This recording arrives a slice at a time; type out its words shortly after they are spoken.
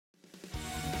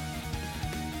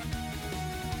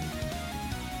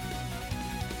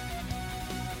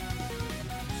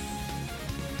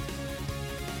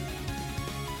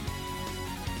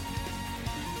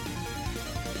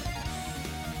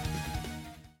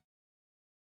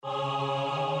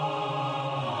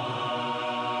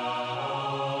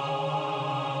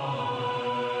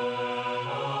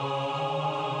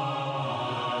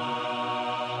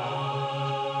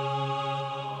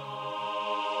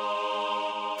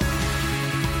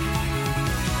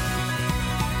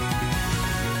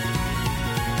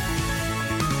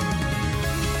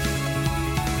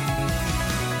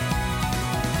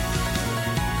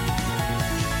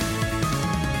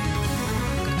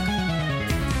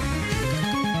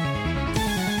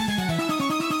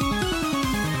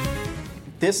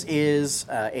This is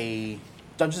a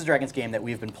Dungeons & Dragons game that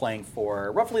we've been playing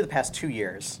for roughly the past 2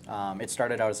 years. It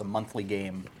started out as a monthly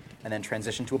game and then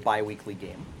transitioned to a bi-weekly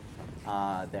game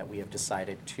that we have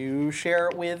decided to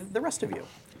share with the rest of you.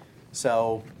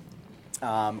 So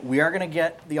we are going to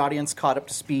get the audience caught up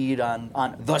to speed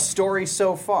on the story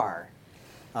so far.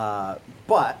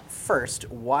 But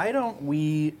first, why don't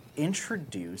we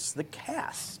introduce the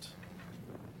cast?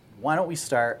 Why don't we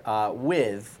start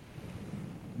with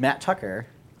Matt Tucker,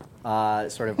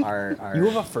 sort of our You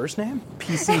have a first name?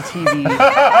 PCTV.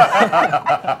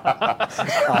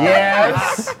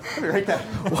 Yes. Write that.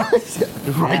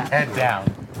 Write that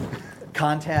down.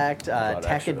 Contact, tech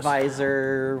extras.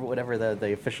 advisor, whatever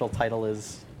the official title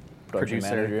is. Production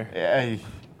Producer. manager.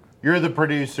 You're the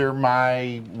producer.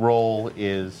 My role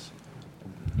is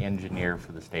engineer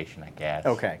for the station, I guess.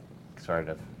 Okay. Sort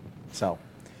of. So,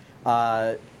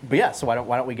 but yeah. So why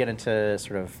don't we get into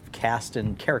sort of cast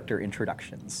and character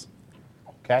introductions?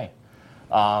 Okay.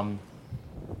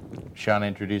 Sean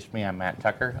introduced me. I'm Matt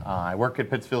Tucker. I work at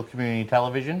Pittsfield Community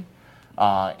Television,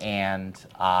 and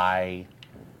I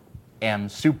am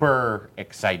super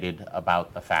excited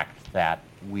about the fact that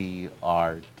we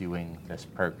are doing this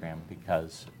program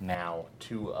because now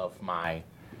two of my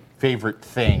favorite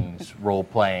things,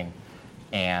 role-playing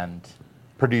and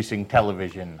producing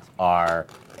television,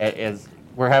 is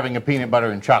we're having a peanut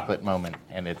butter and chocolate moment,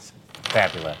 and it's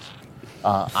fabulous.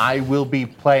 I will be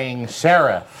playing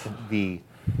Seraph, the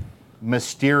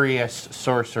mysterious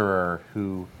sorcerer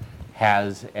who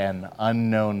has an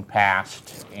unknown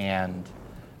past and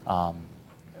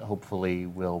hopefully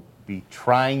will be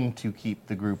trying to keep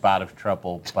the group out of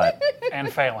trouble, but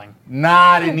And failing.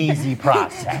 not an easy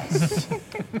process.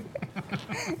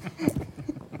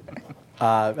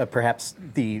 Perhaps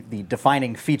the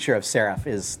defining feature of Seraph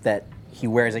is that he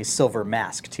wears a silver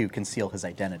mask to conceal his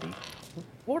identity.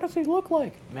 What does he look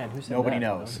like? Man, who said Nobody that?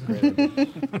 knows. That was great.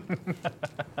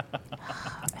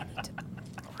 I need to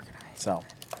organize. So,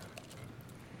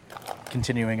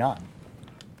 continuing on.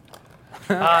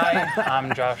 Hi,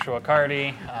 I'm Joshua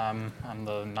Cardy. I'm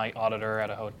the night auditor at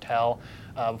a hotel.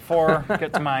 Before I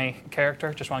get to my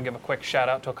character, just want to give a quick shout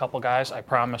out to a couple guys. I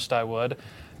promised I would.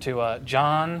 To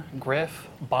John, Griff,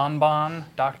 Bonbon,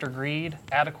 Dr. Greed,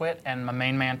 Adequate, and my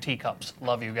main man Teacups.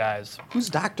 Love you guys.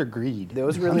 Who's Dr. Greed? That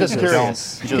was really I'm just good.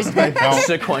 curious. Don't,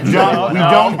 Sequential. we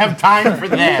don't have time for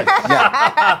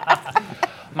that.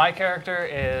 My character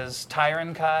is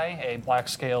Tyron Kai, a black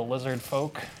scale lizard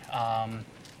folk.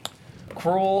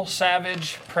 Cruel,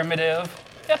 savage, primitive,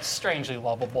 yet strangely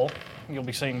lovable. You'll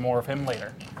be seeing more of him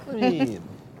later.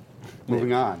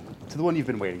 Moving on to the one you've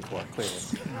been waiting for, clearly.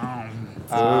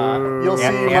 You'll see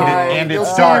and you'll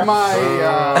it's see dark. my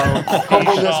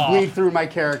humbleness bleed through my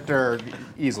character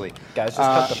easily. Guys, just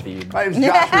cut the feed. My name's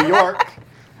Joshua York.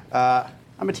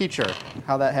 I'm a teacher.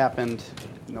 How that happened,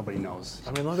 nobody knows.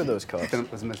 I mean, look at those cups.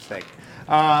 It was a mistake.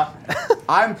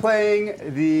 I'm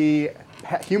playing the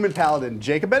human paladin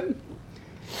Jacobin,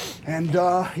 and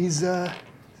he's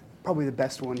probably the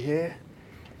best one here.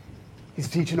 He's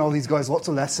teaching all these guys lots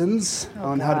of lessons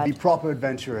on how to be proper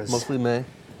adventurers. Mostly May.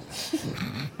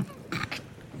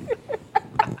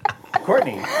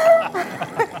 Courtney.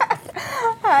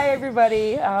 Hi,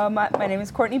 everybody. My name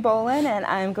is Courtney Bolin, and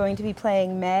I'm going to be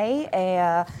playing May,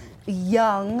 a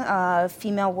young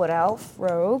female wood elf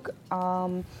rogue.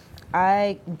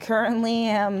 I currently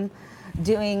am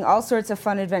doing all sorts of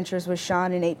fun adventures with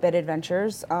Sean in 8-Bit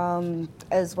Adventures,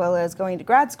 as well as going to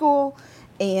grad school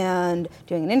and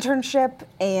doing an internship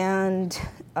and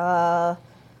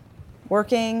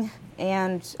working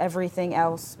and everything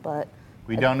else, but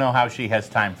We don't know how she has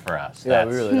time for us. Yeah, That's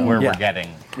we really don't. where Yeah. we're getting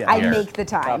I here. make the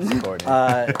time. Props to Courtney.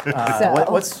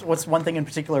 So- What's one thing in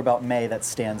particular about May that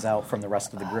stands out from the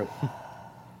rest of the group?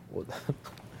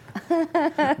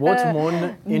 What's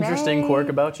one interesting May. quirk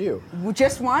about you?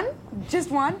 Just one? Just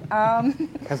one?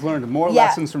 Has learned more Yeah.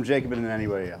 lessons from Jacobin than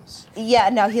anybody else. Yeah,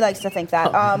 no, he likes to think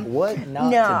that. What not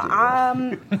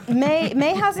No, to do?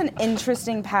 May has an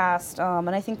interesting past, and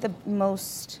I think the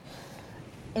most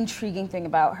intriguing thing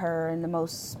about her and the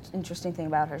most interesting thing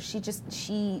about her, she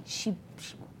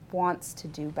wants to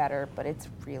do better, but it's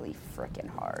really freaking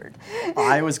hard.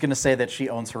 I was going to say that she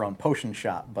owns her own potion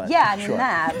shop, but Yeah, I mean sure.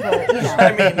 that, but you know. I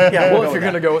mean, yeah, Well, we'll if you're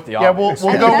go going to with go with the Yeah, we'll obvious.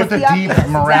 go That's with the the deep obvious.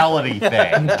 morality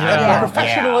thing. Yeah.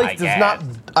 Professionalism does not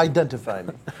identify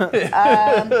me.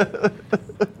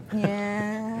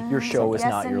 Yeah. Your show is yes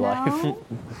not and your life. no.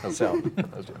 that. So,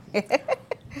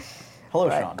 hello,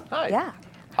 Sean. Hi. Yeah.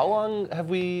 How long have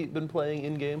we been playing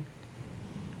in game?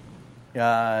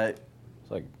 It's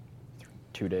like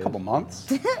 2 days. A couple months.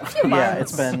 Yeah,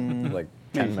 it's been Like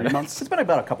Maybe 10 3 minutes. months. it's been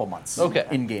about a couple months Okay.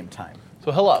 in game time.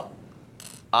 So hello,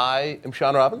 I am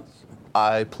Sean Robbins.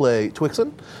 I play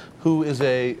Twixen, who is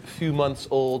a few months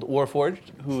old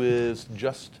Warforged who is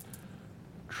just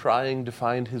trying to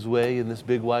find his way in this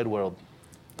big wide world.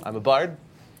 I'm a bard.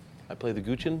 I play the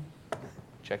Guchin.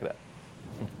 Check it out.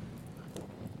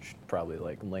 Should probably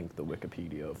like link the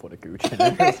Wikipedia of what a Gucci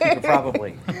is.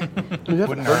 Probably. You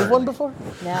haven't heard of one before?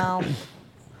 No.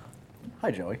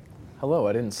 Hi, Joey. Hello,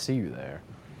 I didn't see you there.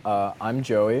 I'm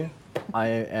Joey. I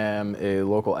am a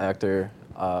local actor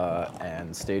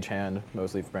and stagehand,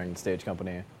 mostly for Brennan Stage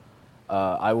Company.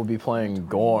 I will be playing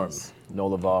Gorm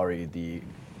Nolavari, the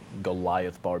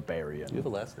Goliath Barbarian. Do you have a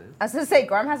last name? I was going to say,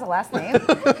 Gorm has a last name. You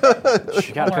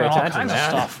gotta pay Learn all attention, kinds of man.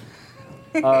 stuff.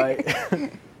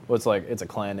 Well, it's a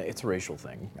clan, it's a racial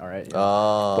thing, all right?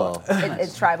 Oh.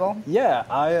 It's tribal. Yeah,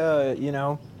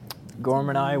 Gorm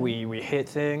and I, we hit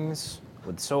things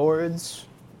with swords.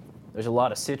 There's a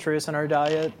lot of citrus in our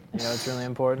diet. It's really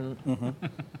important.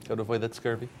 Got to avoid that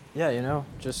scurvy. Yeah,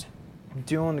 just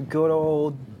doing the good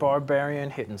old barbarian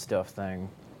hitting stuff thing.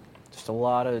 Just a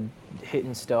lot of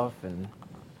hitting stuff and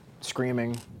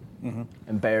screaming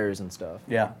and bears and stuff.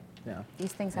 Yeah. Yeah.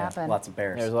 These things Yeah, happen. lots of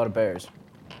bears. There's a lot of bears.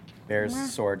 Bears,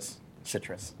 swords,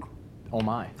 citrus. Oh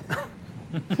my.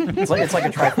 It's like a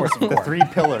Triforce of Gore. Three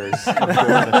pillars.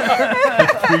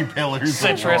 The 3 pillars.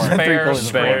 Citrus, of war.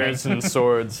 bears, Bears and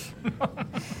swords.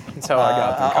 That's how I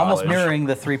got through college. Almost mirroring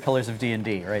the 3 pillars of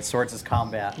D&D, right? Swords is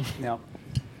combat. Yep.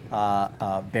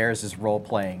 Bears is role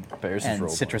playing. Bears is and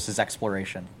role-playing. citrus is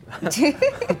exploration.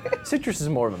 Citrus is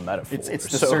more of a metaphor. It's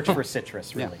the so- search for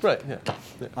citrus, really. Right, yeah.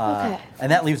 Okay.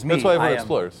 And that leaves me. That's why I everyone am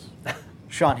explores.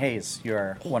 Sean Hayes,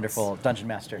 your wonderful dungeon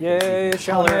master. Yay,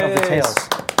 Sean Teller of the Hayes. tales.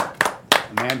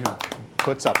 A man who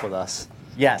puts up with us.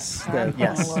 Yes,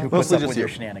 yes. Who puts Mostly up just with you. your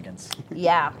shenanigans.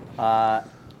 Yeah.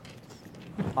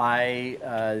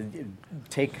 I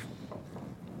take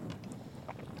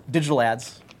digital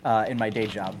ads in my day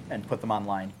job and put them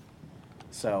online.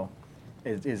 So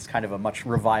it is kind of a much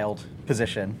reviled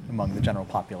position among the general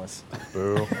populace.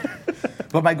 Boo.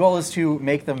 But my goal is to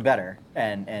make them better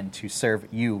and to serve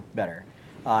you better.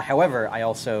 However, I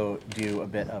also do a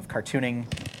bit of cartooning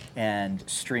and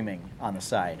streaming on the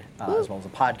side, as well as a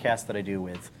podcast that I do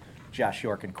with Josh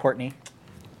York and Courtney.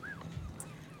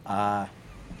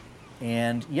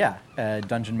 And yeah,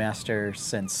 Dungeon Master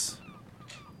since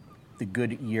the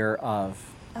good year of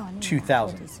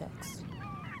 2000. 56.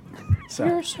 So,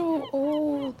 You're so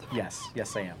old. yes,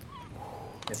 I am.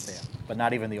 Yes, I am. But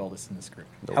not even the oldest in this group.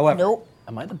 However, Nope.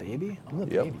 Am I the baby? I'm the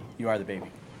Yep. baby. you are the baby.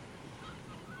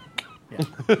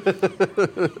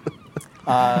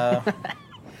 Yeah.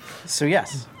 So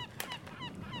yes,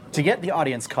 to get the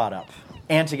audience caught up,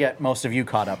 and to get most of you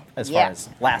caught up as far Yeah. as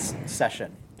last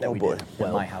session that Oh, we boy. did at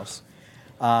Well. my house.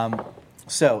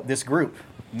 So this group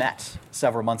met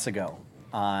several months ago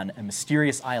on a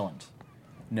mysterious island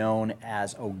known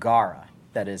as Ogara,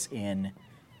 that is in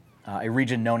a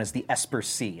region known as the Esper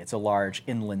Sea. It's a large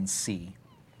inland sea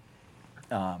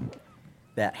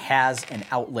that has an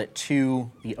outlet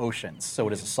to the oceans, so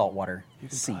it is a saltwater You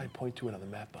can sea. probably point to it on the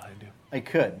map behind you. I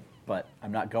could, but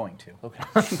I'm not going to. Okay.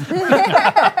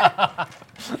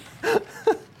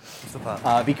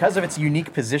 Because of its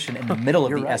unique position in the middle of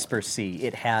You're the right. Esper Sea,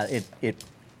 it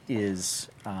is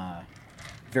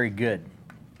very good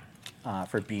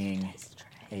for being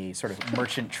a sort of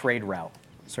merchant trade route,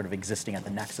 sort of existing at the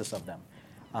nexus of them.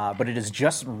 But it has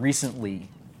just recently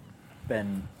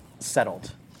been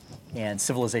settled, and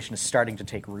civilization is starting to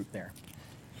take root there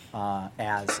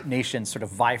as nations sort of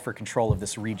vie for control of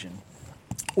this region,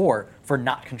 or for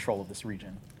not control of this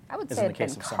region. I would as say in the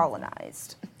it's been case of some.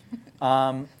 colonized.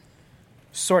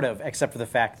 Sort of, except for the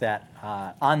fact that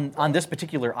on this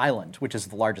particular island, which is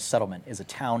the largest settlement, is a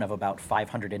town of about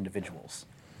 500 individuals.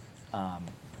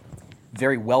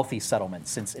 Very wealthy settlement,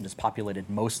 since it is populated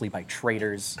mostly by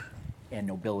traders and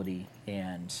nobility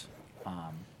and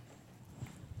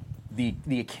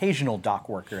the occasional dock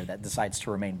worker that decides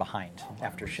to remain behind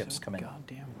after ships come in.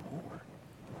 Goddamn poor.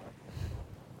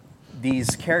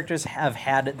 These characters have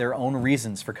had their own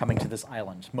reasons for coming to this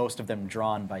island, most of them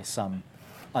drawn by some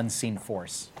unseen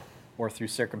force or through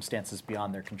circumstances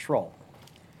beyond their control.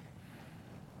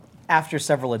 After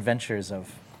several adventures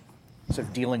of sort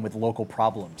of dealing with local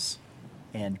problems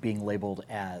and being labeled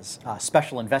as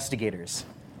special investigators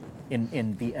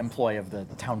in the employ of the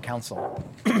town council,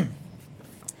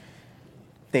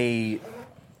 they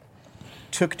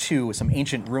took to some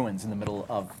ancient ruins in the middle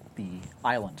of the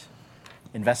island,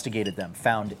 investigated them,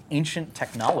 found ancient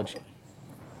technology,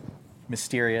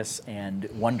 mysterious and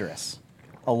wondrous,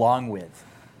 along with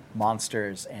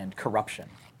monsters and corruption.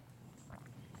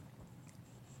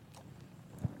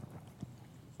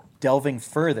 delving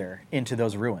further into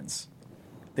those ruins,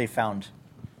 they found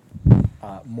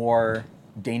more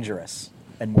dangerous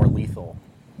and more lethal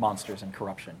monsters and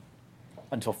corruption,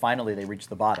 until finally they reached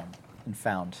the bottom and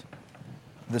found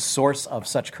the source of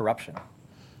such corruption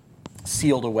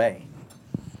sealed away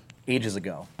ages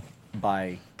ago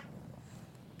by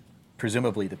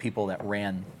presumably the people that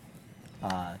ran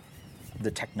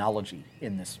the technology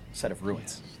in this set of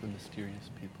ruins. Yes, the mysterious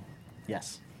people.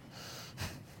 Yes.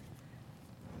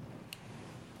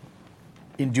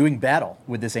 In doing battle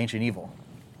with this ancient evil,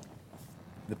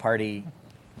 the party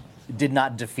did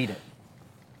not defeat it,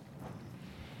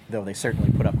 though they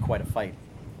certainly put up quite a fight,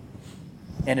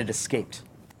 and it escaped.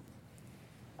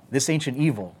 This ancient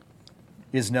evil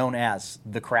is known as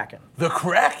the Kraken. The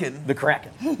Kraken? The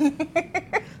Kraken.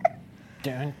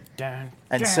 Dun, dun,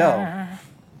 And so,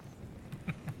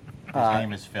 His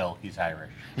name is Phil. He's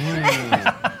Irish.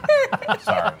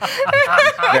 Sorry.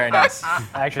 very nice.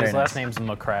 Actually, his Very last nice. name's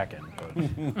McCracken.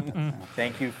 But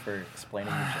Thank you for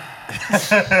explaining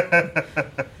the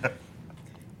joke.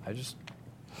 I just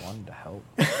wanted to help.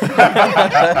 That's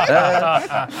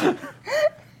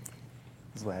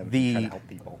what I have The- trying to help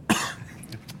people.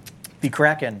 The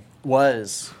Kraken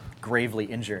was gravely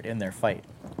injured in their fight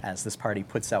as this party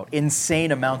puts out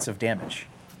insane amounts of damage.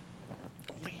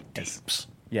 Deeps.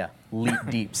 Yeah, leap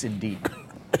deeps indeed.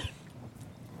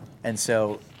 And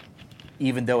so,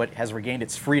 even though it has regained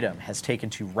its freedom, has taken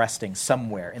to resting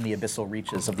somewhere in the abyssal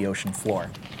reaches of the ocean floor,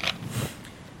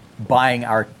 buying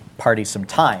our party some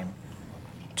time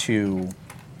to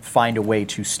find a way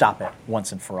to stop it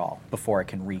once and for all before it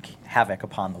can wreak havoc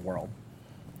upon the world.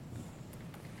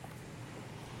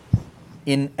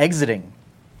 In exiting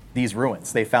these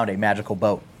ruins, they found a magical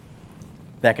boat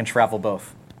that can travel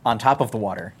both on top of the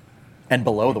water and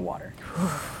below the water.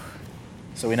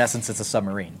 So in essence, it's a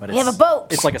submarine, but We it's have a boat.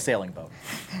 It's like a sailing boat,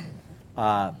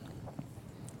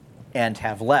 and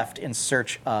have left in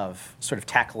search of sort of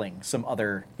tackling some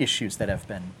other issues that have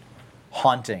been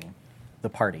haunting the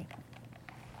party.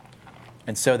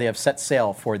 And so they have set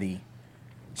sail for the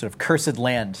sort of cursed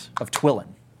land of Twillin,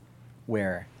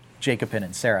 where Jacobin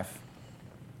and Seraph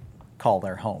call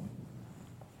their home.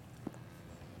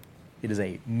 It is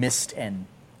a mist and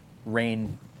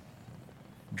rain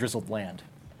drizzled land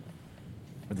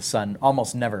where the sun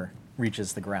almost never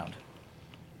reaches the ground,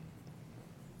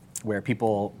 where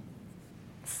people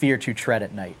fear to tread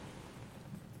at night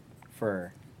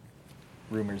for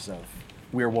rumors of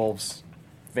werewolves,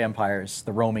 vampires,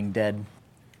 the roaming dead,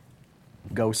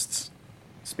 ghosts,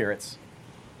 spirits.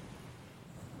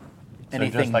 So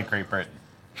just like Great Britain.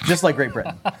 Just like Great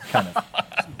Britain, kind of.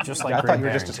 Just I like thought Great you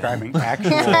were just Barrington. describing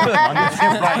actual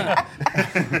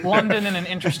London. London in an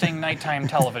interesting nighttime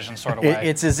television sort of way.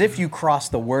 It's as if you cross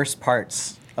the worst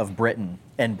parts of Britain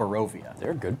and Barovia.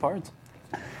 There are good parts.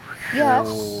 Yes.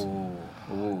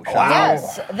 Ooh,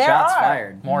 Yes, there shots are.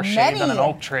 fired. More shade Many. than an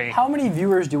oak tree. How many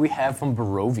viewers do we have from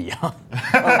Barovia?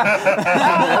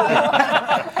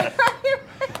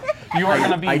 You are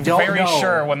going to I be don't very know.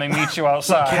 sure when they meet you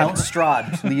outside. Count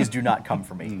Strahd, please do not come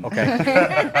for me,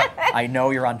 okay? I know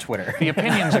you're on Twitter. The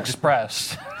opinions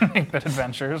expressed in 8-Bit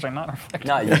Adventures are not reflected.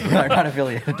 Not you. I'm not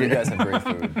affiliated. You guys have great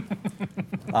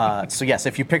food. So yes,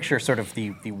 if you picture sort of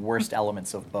the worst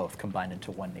elements of both combined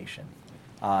into one nation,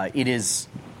 it is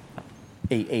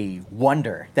a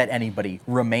wonder that anybody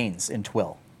remains in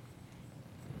Twill.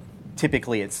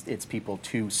 Typically, it's people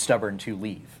too stubborn to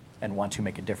leave and want to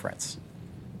make a difference.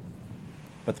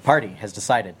 But the party has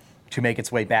decided to make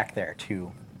its way back there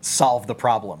to solve the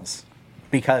problems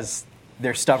because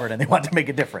they're stubborn and they want to make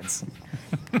a difference.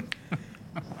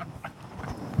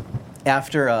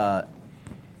 After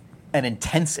an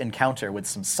intense encounter with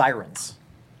some sirens,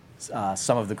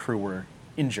 some of the crew were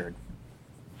injured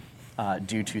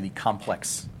due to the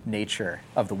complex nature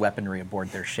of the weaponry aboard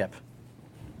their ship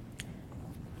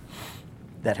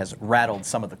that has rattled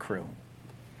some of the crew.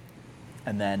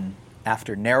 And then,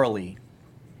 after narrowly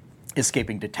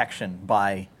escaping detection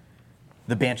by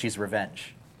the Banshee's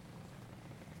Revenge,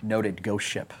 noted ghost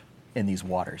ship in these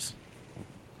waters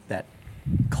that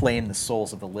claim the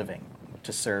souls of the living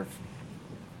to serve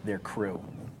their crew.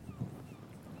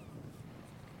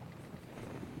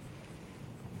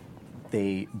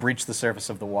 They breached the surface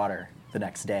of the water the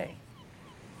next day,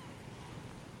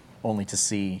 only to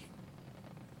see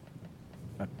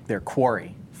their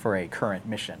quarry for a current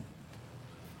mission,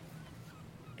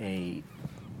 a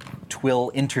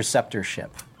Twill interceptor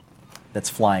ship that's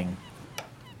flying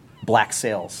black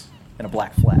sails and a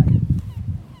black flag.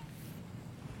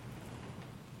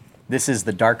 This is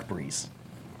the Dark Breeze,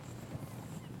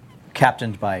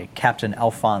 captained by Captain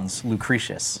Alphonse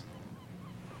Lucretius,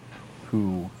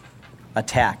 who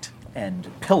attacked and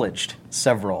pillaged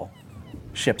several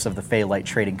ships of the Fey Light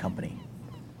Trading Company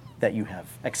that you have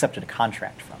accepted a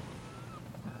contract from.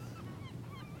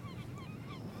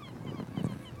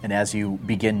 And as you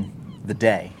begin the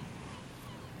day,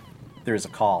 there is a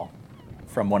call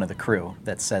from one of the crew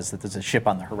that says that there's a ship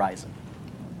on the horizon.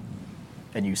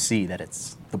 And you see that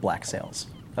it's the black sails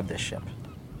of this ship.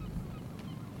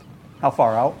 How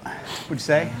far out would you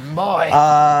say? Boy.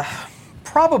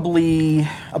 Probably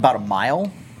about a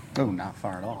mile. Oh, not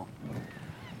far at all.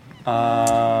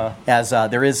 As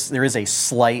there is a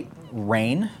slight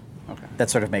rain that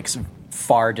sort of makes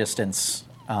far distance.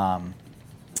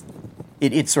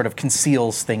 It sort of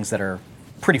conceals things that are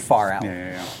pretty far out.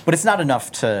 Yeah. But it's not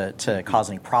enough to cause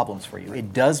any problems for you.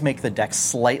 It does make the deck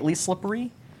slightly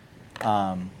slippery,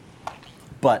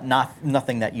 but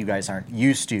nothing that you guys aren't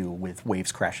used to with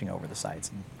waves crashing over the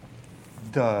sides.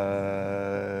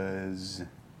 Does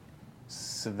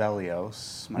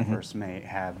Sevelios, my first mate,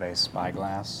 have a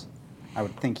spyglass? I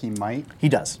would think he might. He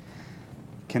does.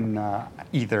 Can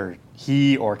either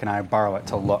he or can I borrow it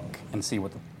to look and see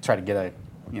try to get a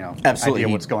Absolutely.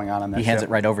 idea what's going on that He hands ship?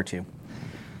 it right over to you.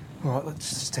 All right, let's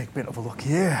just take a bit of a look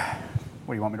here.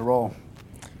 What do you want me to roll?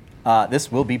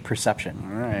 This will be perception.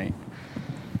 All right.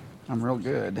 I'm real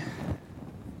good.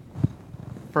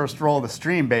 First roll of the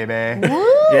stream, baby.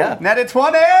 Yeah. Netted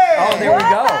 20! Oh, there we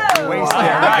go.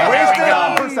 Wasted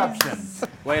on perception.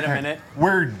 Wait a minute.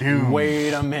 We're doomed.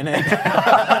 Wait a minute.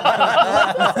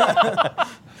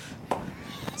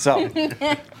 So,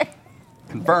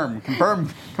 Confirm,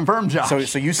 Josh.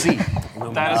 so you see,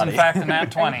 That is in fact a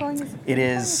nat 20. it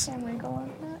is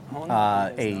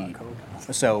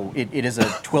it is a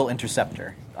Twill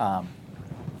Interceptor I'm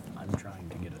trying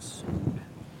to get a suit.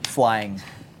 flying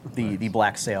the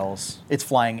black sails. It's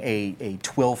flying a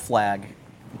Twill flag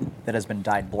that has been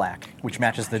dyed black, which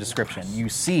matches the description. You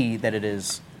see that it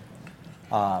is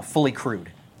fully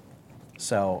crewed.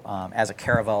 So as a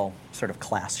Caravel sort of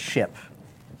class ship,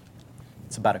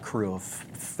 it's about a crew of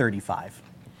 35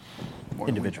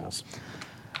 individuals.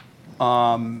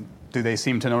 Do they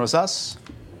seem to notice us?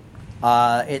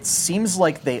 It seems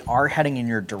like they are heading in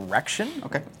your direction.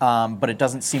 Okay. But it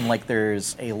doesn't seem like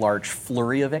there's a large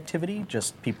flurry of activity,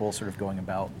 just people sort of going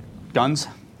about. Guns?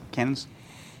 Cannons?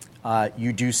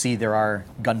 You do see there are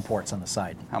gun ports on the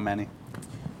side. How many?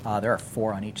 There are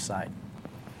 4 on each side.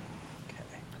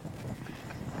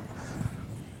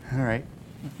 All right.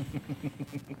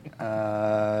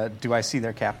 Do I see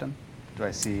their captain? Do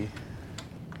I see...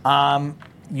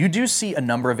 You do see a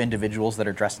number of individuals that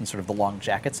are dressed in sort of the long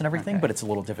jackets and everything, but it's a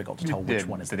little difficult to tell which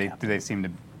one is the do captain. they seem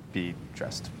to be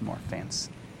dressed more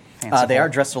fancy? They are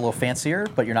dressed a little fancier,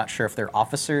 but you're not sure if they're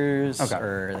officers Okay.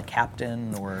 or the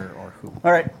captain or who.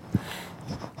 All right.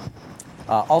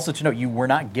 Also to note, you were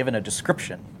not given a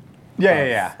description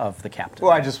Yeah. of the captain.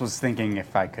 Well, I just was thinking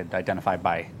if I could identify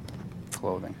by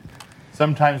clothing.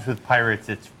 Sometimes with pirates,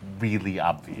 it's really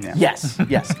obvious. Yeah.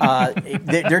 Yes.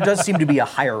 There does seem to be a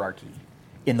hierarchy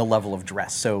in the level of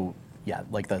dress. So, yeah,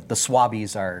 like the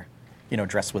swabbies are,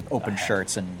 dressed with open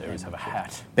shirts and They always have a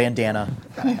hat. bandana.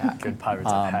 Good pirates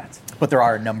have hats. But there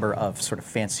are a number of sort of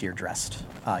fancier dressed.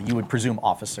 You would presume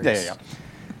officers. Yeah.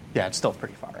 Yeah, it's still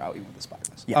pretty far out, even with the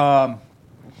spyglass. Yeah.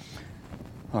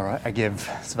 All right, I give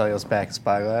Sevelios back his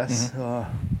spyglass.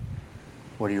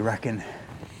 What do you reckon?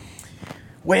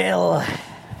 Well,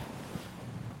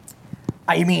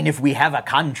 I mean, if we have a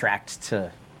contract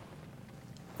to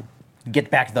get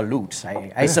back the loot,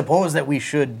 I suppose that we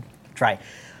should try.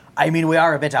 I mean, we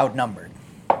are a bit outnumbered,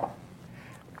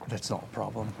 That's not a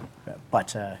problem.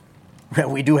 but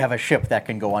we do have a ship that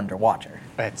can go underwater.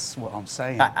 That's what I'm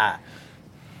saying. Ah,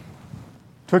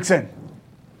 Twixen,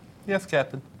 Yes,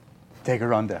 Captain. take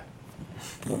her under.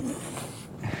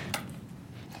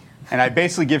 And I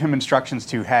basically give him instructions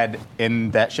to head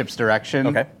in that ship's direction.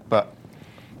 Okay. But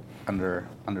under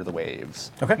the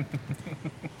waves. Okay.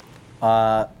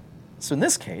 So in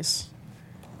this case,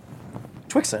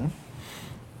 Twixen,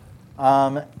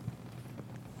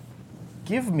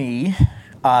 give me.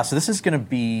 So this is going to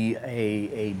be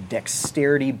a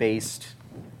dexterity-based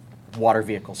water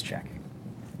vehicles check.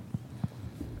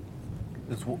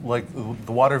 It's like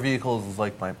the water vehicles is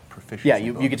like my proficiency. Yeah,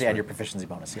 you get bonus, to add right? your proficiency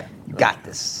bonus. Yeah. You got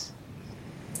this.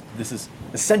 This is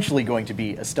essentially going to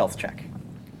be a stealth check,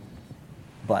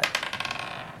 but.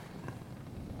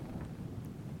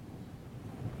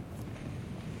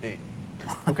 Eight.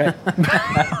 Okay.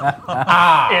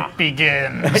 It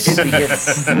begins. It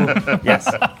begins. Yes.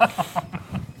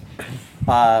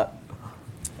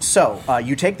 So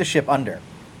you take the ship under,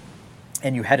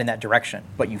 and you head in that direction,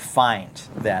 but you find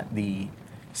that the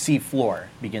sea floor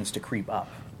begins to creep up,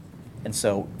 And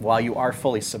so while you are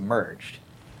fully submerged,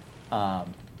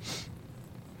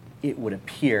 it would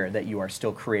appear that you are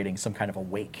still creating some kind of a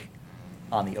wake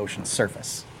on the ocean's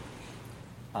surface.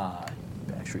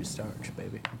 Battery starch,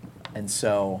 baby. And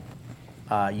so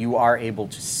you are able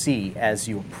to see as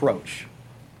you approach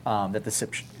that the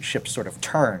ship sort of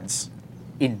turns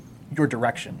in your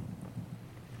direction.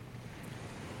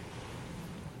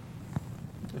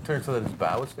 It turns so that its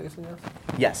bow is facing us?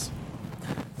 Yes,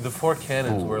 The 4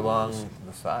 cannons were along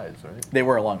the sides, right? they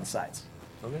were along the sides.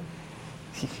 Okay.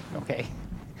 Okay.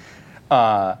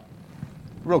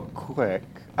 Real quick,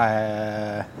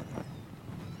 I'd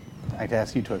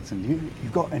ask you, Twixen, you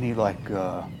got any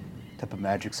type of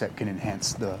magic that can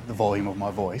enhance the volume of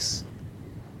my voice?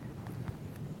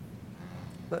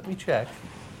 Let me check.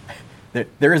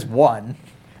 There is one.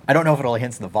 I don't know if it'll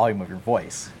enhance the volume of your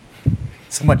voice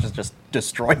so much as just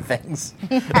destroy things.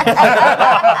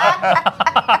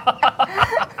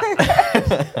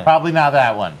 Probably not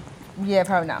that one. Yeah,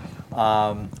 probably not.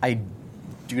 I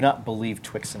do not believe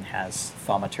Twixen has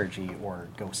thaumaturgy or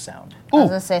ghost sound. I was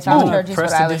going to say thaumaturgy is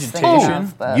what I was thinking Prestidigitation.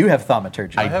 of. But You have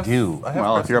thaumaturgy. I do.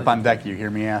 Well, if you're up on deck, you hear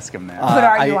me ask him that. But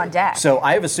are you on deck? So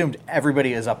I have assumed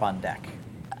everybody is up on deck.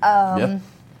 Yep.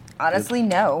 honestly,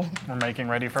 no. We're making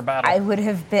ready for battle. I would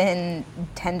have been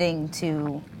tending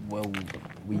to Well,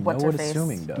 we know What's her what face?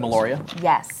 assuming does. Meloria.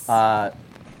 yes.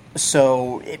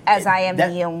 So as I am that-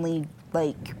 the only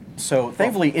So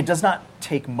thankfully, it does not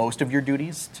take most of your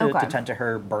duties to Okay. tend to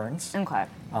her burns. Okay.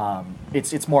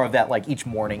 It's more of that, like, each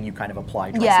morning you kind of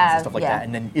apply dressings Yeah, and stuff like yeah. that,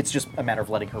 and then it's just a matter of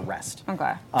letting her rest.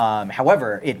 Okay.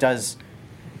 However, it does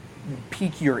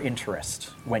pique your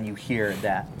interest when you hear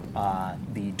that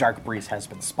the dark breeze has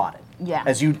been spotted. Yeah.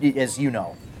 As you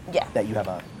know. Yeah. That you have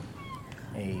a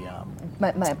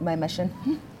My mission.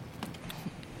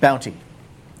 bounty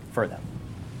for them.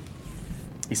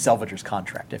 A salvager's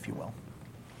contract, if you will.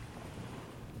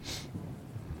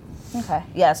 Okay.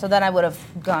 Yeah. So then I would have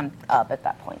gone up at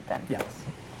that point then. Yeah.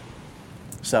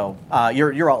 So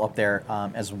you're all up there,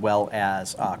 as well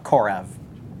as Korav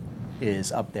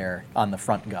is up there on the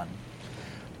front gun.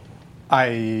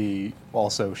 I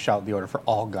also shout the order for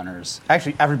all gunners.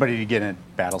 Actually, everybody to get in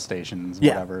battle stations,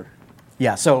 Yeah. whatever.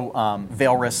 Yeah. So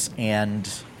Valrus and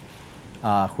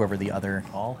whoever the other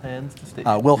All hands to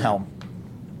station. Wilhelm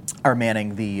are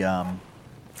manning the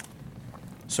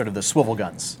sort of the swivel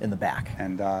guns in the back.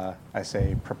 And I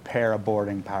say, prepare a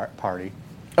boarding party.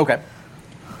 Okay.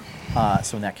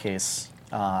 So in that case,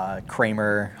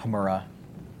 Kramer, Hamura,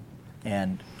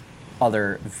 and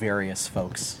other various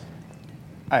folks.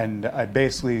 And I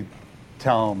basically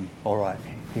tell them, all right,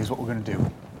 here's what we're going to do.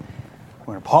 We're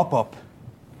going to pop up,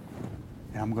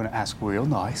 and I'm going to ask real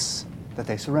nice that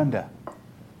they surrender.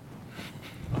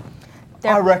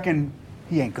 I reckon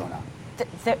he ain't gonna.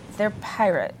 They're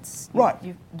pirates. Right.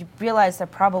 You realize they're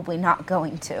probably not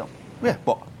going to. Yeah,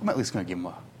 but I'm at least going to give him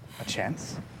a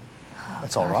chance.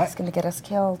 That's all God, right. He's gonna get us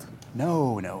killed,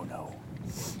 No.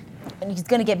 and he's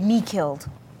gonna get me killed.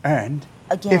 And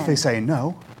Again. if they say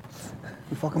no,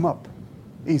 we fuck them up.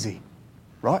 Easy.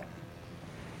 Right?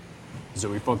 So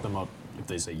we fuck them up if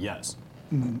they say yes.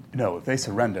 No, if they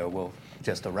surrender, we'll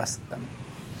just arrest them.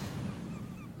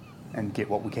 And get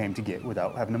what we came to get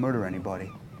without having to murder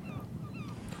anybody.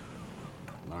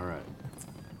 All right.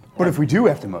 But if we do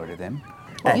have to murder them,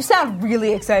 You sound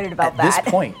really excited about At that.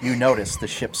 this point, you notice the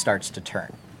ship starts to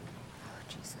turn.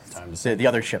 Time to So say the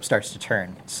other ship starts to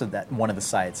turn so that one of the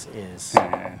sides is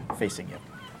facing you.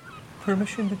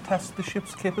 Permission to test the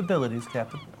ship's capabilities,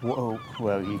 Captain. whoa,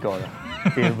 well, you gotta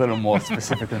be a little more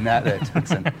specific than that there,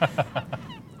 Twixen.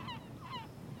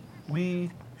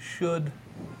 We should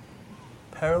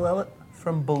parallel it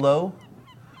from below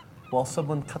while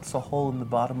someone cuts a hole in the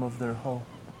bottom of their hull.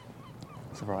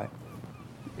 That's all right.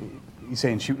 You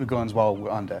saying shoot the guns while we're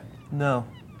under? No.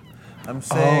 I'm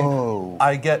saying Oh.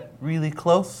 I get really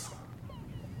close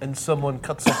and someone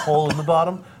cuts a hole in the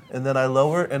bottom and then I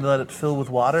lower and let it fill with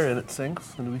water and it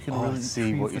sinks and we can Oh, I really see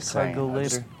retrieve what the you're saying. cargo I later.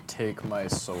 just take my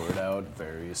sword out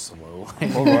very slowly.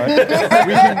 All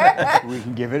right. we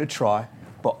can give it a try,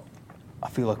 but I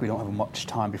feel like we don't have much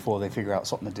time before they figure out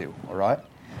something to do, all right?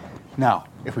 Now,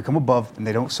 if we come above and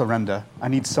they don't surrender, I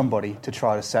need somebody to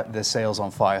try to set their sails on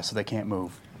fire so they can't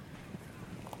move.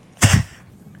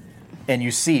 And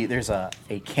you see there's a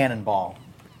cannonball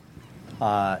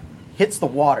hits the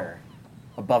water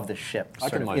above the ship, I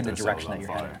sort can of light in the their sails direction on that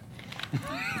you're fire.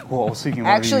 heading. Well, I was thinking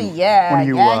Actually, one of you, yeah, one of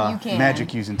you, yeah, you can.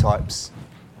 magic-using types.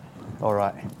 All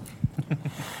right.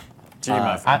 Gee,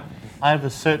 my friend. I have a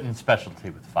certain specialty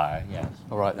with fire, yes.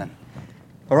 All right, then.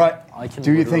 All right. I can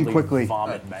Do your thing literally quickly.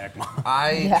 Vomit magma.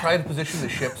 I Yeah. try to position the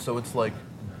ship so it's like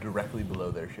directly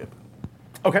below their ship.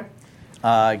 Okay.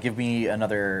 Give me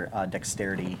another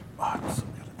dexterity. Oh, I'm so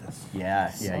good at this. Yeah,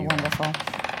 So yeah. You are. wonderful.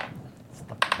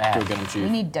 Go get him, Chief. We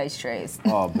need dice trays.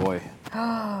 Oh, boy.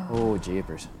 Oh,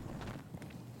 jeepers.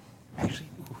 Actually,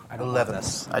 I don't love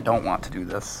this. I don't want to do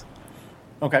this.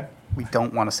 Okay. We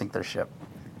don't want to sink their ship.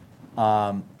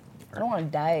 I don't want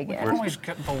to die We again. can always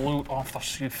get the loot off the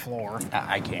sea floor.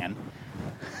 I can.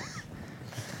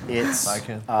 It's I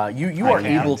can. you I are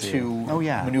can able too. to Oh,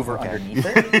 yeah. maneuver Okay. underneath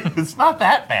it. It's not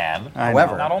that bad. I know.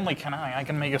 However, Not only can I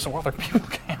can make it so other people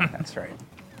can. That's right.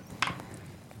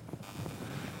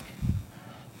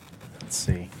 let's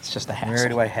see. It's just a hassle. Where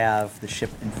do I have the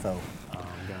ship info? I'm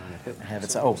gonna hit I have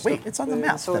it. Oh wait, it's on the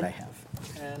map that I have.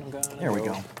 And I'm gonna There we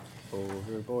go.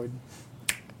 Overboard.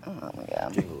 Oh my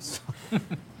god. Jingles.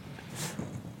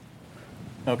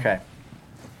 Okay.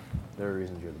 There are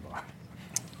reasons you're the bar.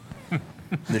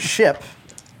 The ship,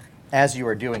 as you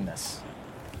are doing this,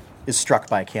 is struck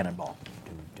by a cannonball.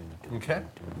 Okay.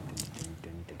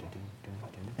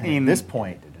 And at this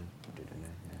point,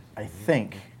 I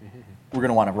think we're going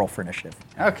to want to roll for initiative.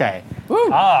 Okay.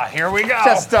 Here we go.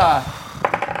 Just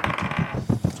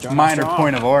minor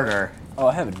point of order. Oh,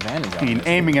 I have advantage I on mean, this.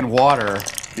 aiming in water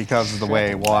because of the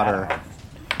way water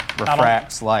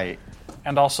refracts light.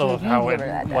 And also how give it, her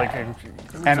that like, die.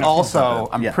 And also,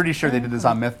 I'm Yeah. pretty sure they did this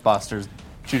on Mythbusters,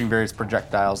 shooting various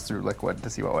projectiles through liquid to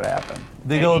see what would happen.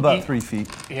 They go about 3 feet.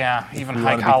 yeah, even we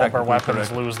high wanna be caliber technically weapons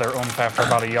correct. lose their oomph after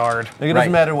about a yard. Like, it Right.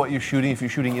 doesn't matter what you're shooting. If you're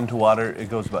shooting into water, it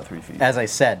goes about 3 feet. As I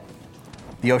said,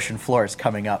 the ocean floor is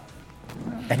coming up,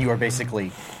 and you are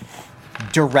basically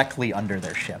directly under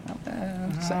their ship.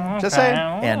 Just saying.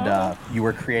 And you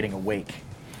were creating a wake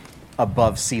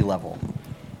above sea level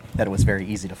that it was very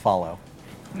easy to follow.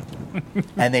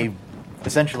 And they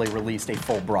essentially released a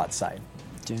full broadside.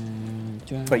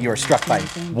 But you are struck by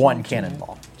one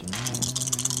cannonball.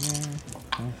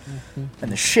 And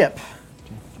the ship,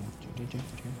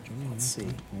 let's see,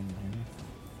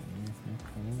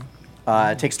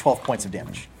 takes 12 points of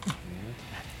damage.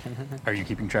 Are you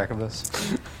keeping track of this?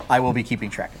 I will be keeping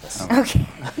track of this.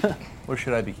 Okay. Or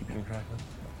should I be keeping track of it?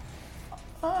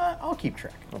 I'll keep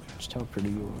track. Just how pretty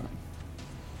you are.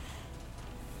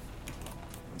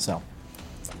 So,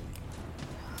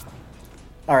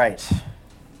 all right.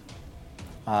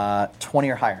 20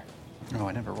 or higher. No,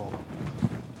 I never rolled.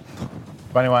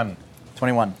 21.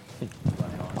 21.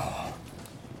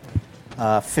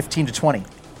 15 to 20.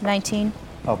 19.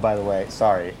 Oh, by the way,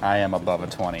 sorry, I am above a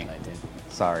 20. 19.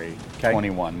 Sorry, Okay.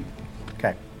 21.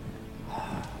 Okay.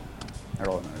 I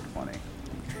rolled another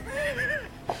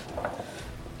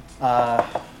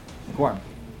 20. Gorm,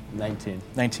 19.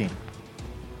 19.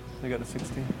 I got a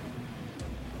 16.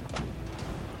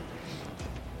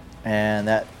 And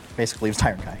that basically leaves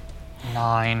Tyrant Kai.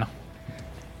 9.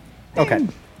 Okay.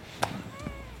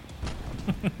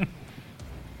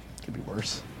 Could be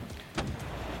worse.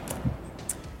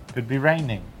 Could be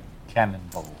raining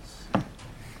cannonballs.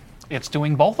 It's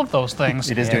doing both of those things.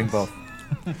 It is doing both.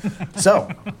 So,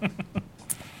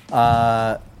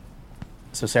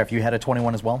 Seraph, you had a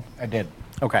 21 as well? I did.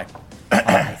 Okay.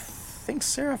 I think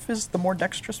Seraph is the more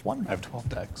dexterous one. I have 12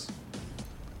 decks.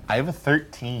 I have a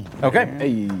 13. Okay. Hey.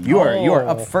 You are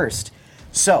up first.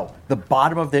 So, the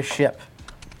bottom of this ship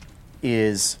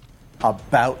is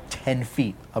about 10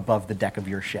 feet above the deck of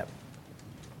your ship.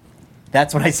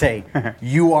 That's when I say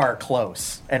you are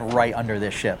close and right under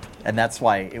this ship. And that's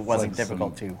why it wasn't like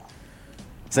difficult some- to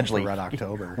essentially Red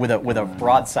October. with a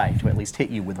broadside to at least hit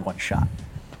you with one shot.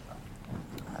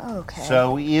 Okay.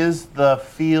 So is the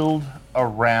field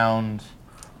around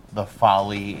the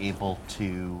Folly able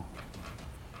to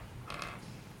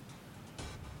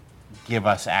give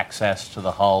us access to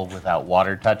the hull without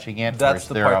water touching it? Or That's is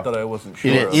the there part a- that I wasn't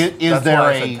sure It of. Is That's there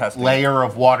why I said a testing. layer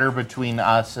of water between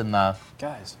us and the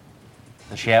Guys,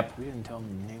 ship? we didn't tell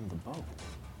them the name of the boat.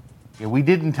 Yeah, we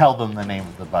didn't tell them the name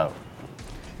of the boat.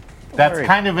 That's worry.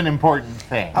 kind of an important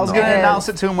thing. I was going to Yes. announce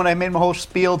it to him when I made my whole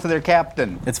spiel to their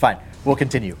captain. It's fine. We'll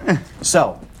continue.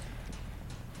 So,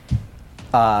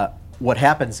 what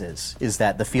happens is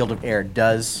that the field of air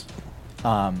does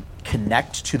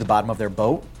connect to the bottom of their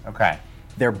boat. Okay.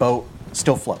 Their boat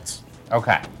still floats.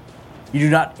 Okay. You do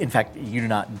not, in fact, you do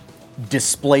not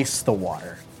displace the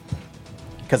water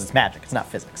because it's magic. It's not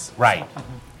physics. Right.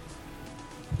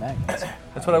 Magnets.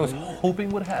 That's what I was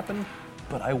hoping would happen,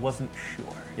 but I wasn't sure.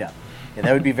 Yeah,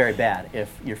 that would be very bad if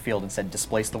your field instead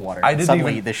displaced the water. I and didn't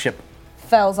suddenly even- the ship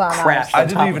Fells on crashed. I on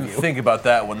didn't top even of you. think about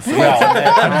that one. So Well,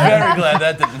 I'm very glad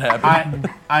that didn't happen.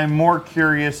 I'm more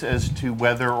curious as to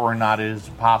whether or not it is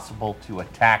possible to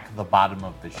attack the bottom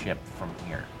of the ship from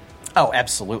here. Oh,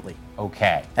 absolutely,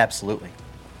 Okay. absolutely.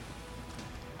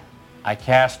 I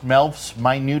cast Melf's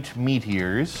Minute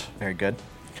Meteors Very good.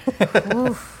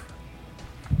 Oof.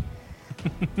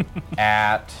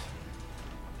 at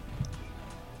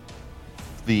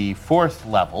the 4th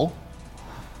level,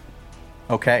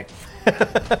 Okay.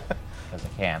 because I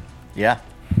can. Yeah.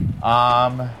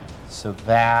 So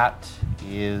that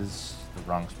is the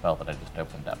wrong spell that I just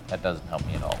opened up. That doesn't help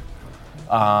me at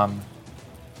all.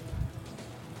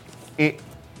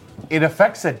 It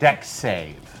affects a dex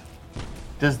save.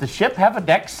 Does the ship have a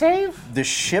dex save? The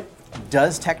ship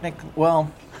does technically,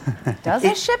 well, Does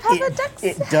a ship have a dex?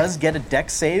 it does get a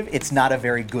dex save. It's not a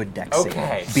very good dex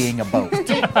Okay. save, being a boat.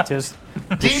 Does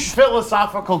Deep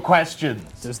philosophical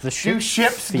questions. Does the Do ship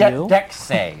ships feel? get dex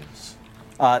saves?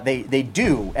 They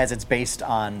do, as it's based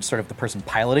on sort of the person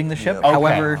piloting the ship. Okay,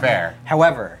 However, fair.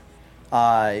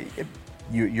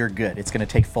 You're good. It's going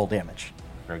to take full damage.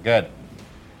 Very good.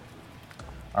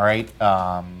 All right.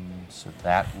 So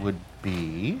that would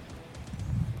be.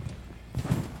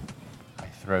 I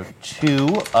throw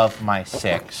 2 of my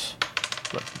 6.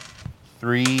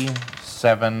 3,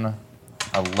 7,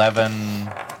 11,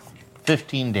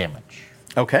 15 damage.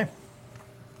 Okay.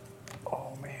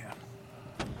 Oh man.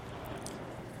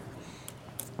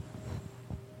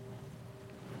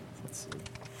 Let's see.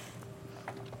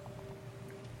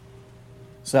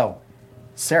 So,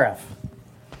 Seraph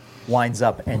winds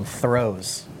up and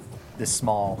throws this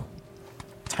small,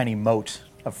 tiny mote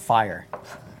of fire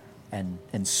and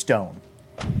stone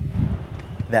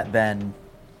that then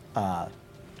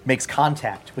makes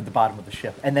contact with the bottom of the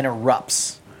ship and then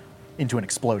erupts into an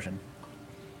explosion.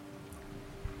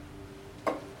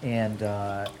 And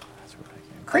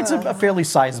creates a fairly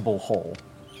sizable hole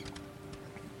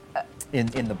in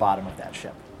the bottom of that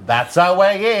ship. That's our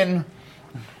way in.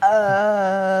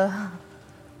 Are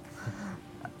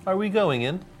we going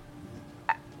in?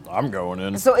 I'm going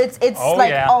in. So it's Oh, like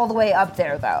yeah. all the way up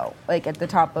there though, like at the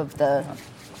top of the.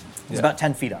 It's about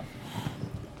 10 feet up.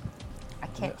 I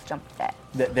can't jump that.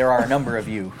 There are a number of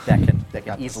you that can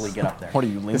easily get up there. What are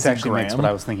you, Lindsey This actually makes Graham? what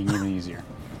I was thinking even easier.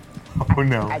 Oh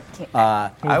no. I can't.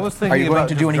 I was thinking Are you going about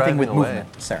to just do anything with driving away.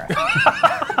 movement, Sarah?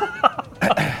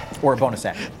 Or a bonus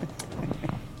action?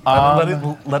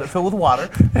 Let it fill with water.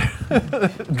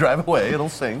 Drive away, it'll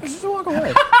sink. Just walk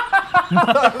away.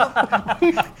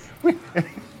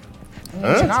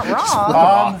 You're not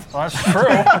wrong. That's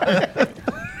true.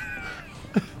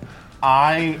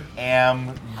 I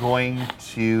am going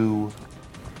to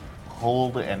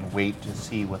hold and wait to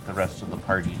see what the rest of the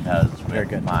party does Very with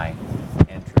good. my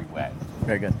entryway.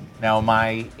 Very good. Now, am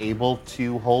I able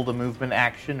to hold a movement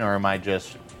action, or am I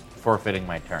just forfeiting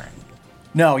my turn?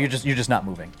 No, you're just not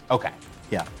moving. Okay.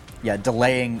 Yeah. Yeah,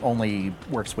 delaying only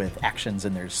works with actions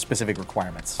and there's specific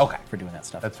requirements Okay. for doing that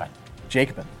stuff. That's fine.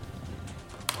 Jacobin.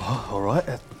 All right,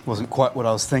 that wasn't quite what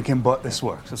I was thinking, but this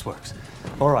works. This works.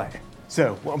 All right.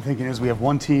 So what I'm thinking is we have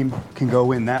one team can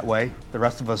go in that way. The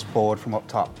rest of us board from up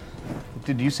top.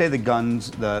 Did you say the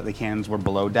guns, the cannons were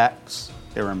below decks?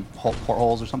 They were in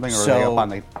portholes or something, or are they up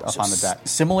on the deck?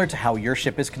 Similar to how your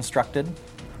ship is constructed,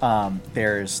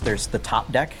 there's the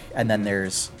top deck, and then there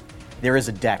is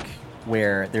a deck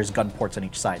where there's gun ports on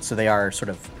each side. So they are sort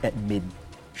of at mid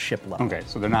ship level. Okay,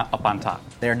 so they're not up on top.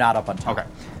 They're not up on top. Okay.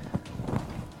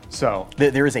 So,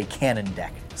 There is a cannon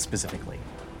deck specifically.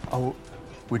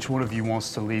 which one of you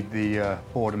wants to lead the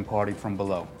boarding party from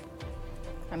below?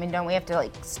 I mean, don't we have to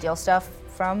like steal stuff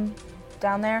from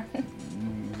down there?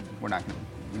 We're not gonna.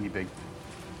 We need to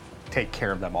take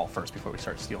care of them all first before we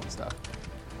start stealing stuff.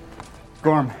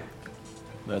 Gorm,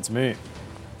 That's me.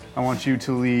 I want you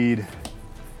to lead.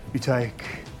 You take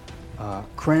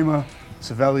Kramer,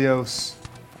 Sevelios,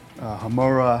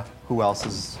 Hamura. Who else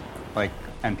is like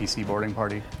NPC boarding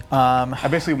party? I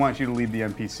basically want you to lead the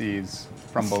NPCs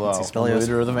from below. Sevelios.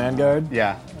 Leader of the Vanguard.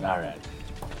 Yeah. All right.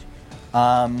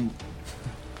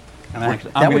 And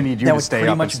actually, That I'm would- gonna need you that to would stay pretty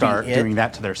up and much be start it. doing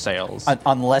that to their sails.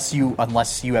 Unless you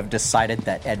have decided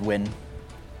that Edwin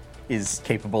is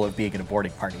capable of being in a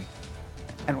boarding party.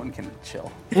 Edwin can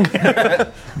chill.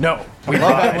 No. We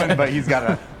love Edwin, but he's got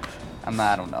a.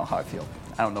 I don't know how I feel.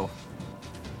 I don't know.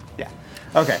 Yeah.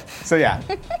 Okay. So yeah,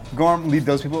 Gorm, lead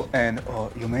those people, and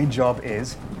your main job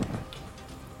is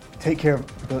take care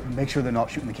of, make sure they're not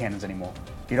shooting the cannons anymore.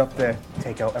 Get up there,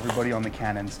 take out everybody on the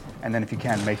cannons, and then if you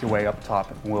can, make your way up top,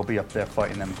 and we'll be up there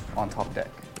fighting them on top deck.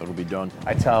 That'll be done.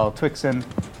 I tell Twixen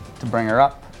to bring her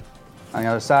up on the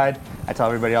other side. I tell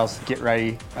everybody else, get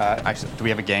ready. Actually, do we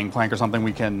have a gangplank or something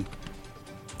we can?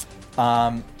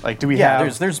 Like, do we Yeah,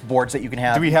 have? there's boards that you can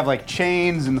have. Do we have like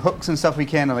chains and hooks and stuff we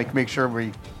can to like make sure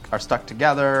we are stuck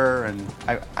together? And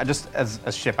I just as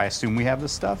a ship, I assume we have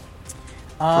this stuff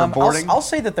for boarding. I'll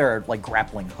say that there are like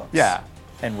grappling hooks. Yeah.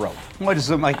 and rope. Well, just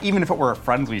like even if it were a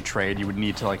friendly trade, you would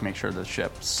need to like make sure the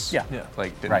ships, Yeah.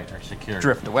 like didn't Right, are secure.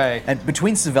 drift away. And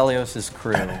between Sevelios'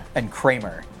 crew and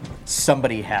Kramer,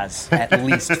 somebody has at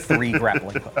least 3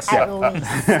 grappling hooks. At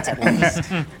least. At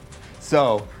least.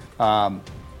 So,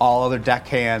 all other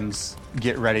deckhands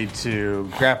get ready to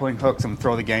grappling hooks and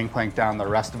throw the gangplank down. The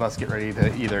rest of us get ready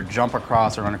to either jump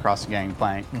across or run across the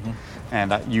gangplank.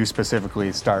 And you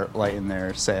specifically start lighting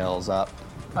their sails up.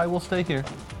 I will stay here.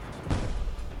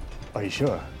 Are you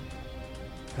sure?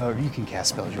 Oh, you can cast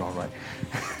spells, you're all right.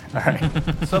 All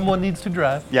right. Someone needs to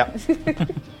drive. Yep.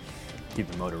 Keep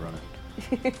the motor running.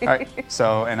 All right.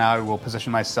 So, and I will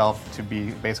position myself to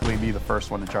basically be the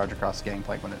first one to charge across the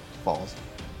gangplank when it falls.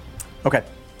 Okay.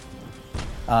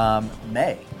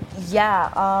 May.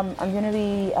 Yeah, I'm gonna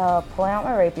be pulling out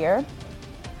my rapier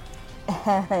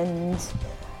and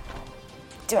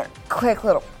doing a quick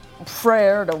little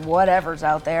prayer to whatever's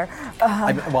out there.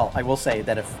 I will say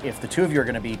that if the 2 of you are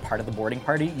going to be part of the boarding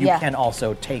party, you Yeah. can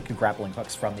also take grappling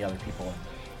hooks from the other people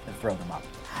and throw them up.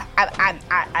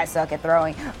 I suck at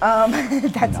throwing.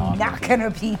 That's No, I'm not good.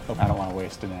 gonna be. I don't want to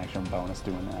waste an action bonus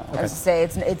doing that. I was to say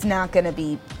it's not gonna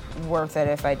be worth it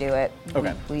if I do it.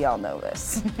 Okay. We all know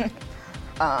this.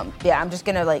 Yeah, I'm just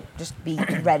gonna just be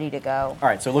ready to go. All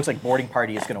right, so it looks like boarding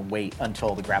party is going to wait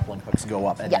until the grappling hooks go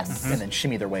up and, Yes. and then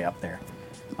shimmy their way up there.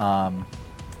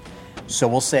 So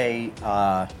we'll say,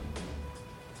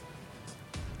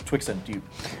 Twixen, do you...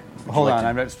 Hold like on, to-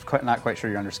 I'm just not quite sure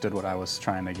you understood what I was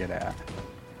trying to get at.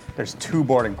 There's 2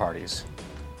 boarding parties.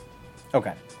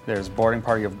 Okay. There's boarding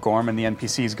party of Gorm and the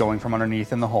NPCs going from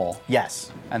underneath in the hole.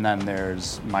 Yes. And then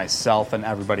there's myself and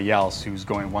everybody else who's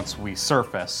going once we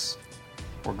surface,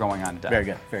 we're going on deck. Very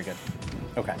good, very good.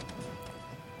 Okay.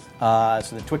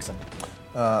 So then Twixen.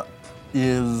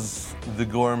 Is the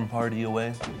Gorm party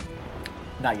away?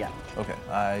 Not yet. Okay,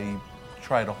 I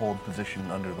try to hold position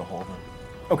under the hole then.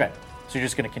 Okay. So you're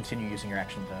just going to continue using your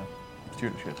action to...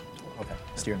 Steer the ship. Okay.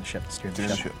 Steering the ship, steering the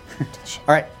Steer the ship. ship.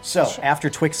 All right, so after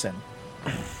Twixen,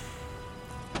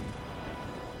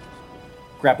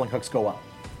 grappling hooks go up.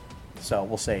 So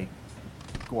we'll say,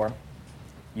 Gorm,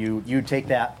 you take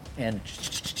that and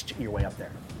your way up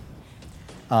there.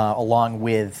 Along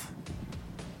with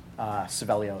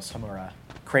Sevelios, Hamura.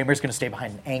 Kramer's going to stay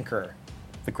behind and anchor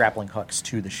the grappling hooks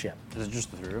to the ship. Is it just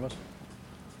the 3 of us?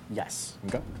 Yes.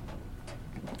 Okay.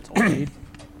 That's all we need.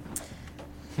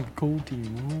 Cool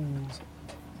team rules.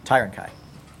 Tyron Kai.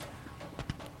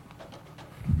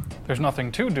 There's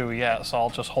nothing to do yet, so I'll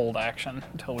just hold action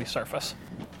until we surface.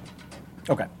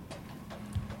 Okay.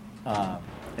 And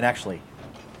actually,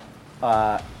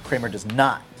 Kramer does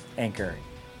not anchor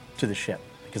to the ship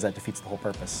because that defeats the whole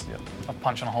purpose. Of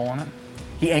punching a hole in it.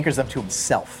 He anchors them to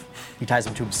himself. He ties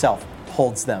them to himself,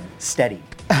 holds them steady,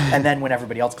 and then when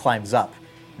everybody else climbs up,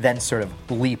 then sort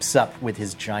of leaps up with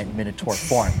his giant minotaur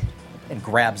form and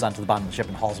grabs onto the bottom of the ship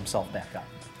and hauls himself back up.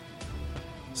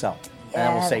 So, and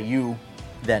then we'll say you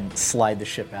then slide the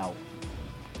ship out,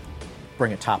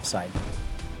 bring it topside.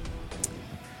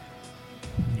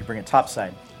 You bring it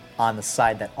topside on the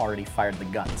side that already fired the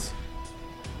guns.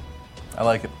 I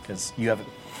like it. Because you have,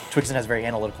 Twixen has a very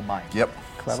analytical mind. Yep.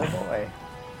 Clever boy.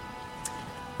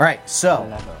 All right,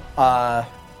 so,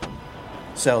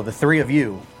 so the 3 of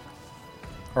you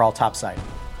are all topside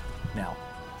now.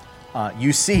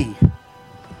 You see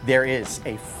there is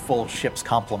a full ship's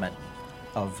complement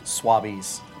of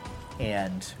swabbies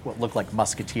and what look like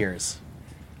musketeers.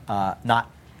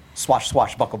 Not swash,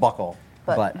 swash, buckle, buckle,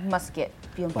 But musket,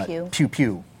 pew but pew. pew,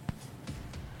 pew.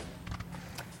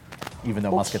 Even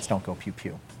though muskets don't go pew,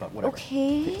 pew, but whatever.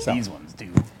 Okay. So, These ones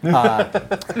do. They're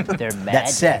magic. that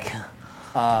said,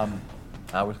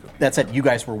 Hours go. that said, you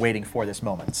guys were waiting for this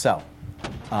moment. So,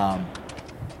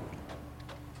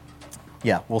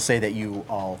 yeah, we'll say that you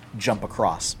all jump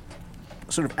across,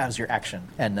 sort of as your action,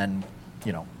 and then,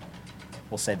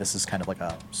 we'll say this is kind of like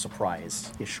a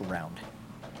surprise-ish round.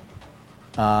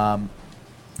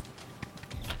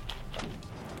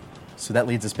 So that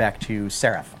leads us back to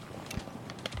Seraph.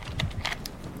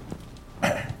 All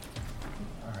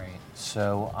right,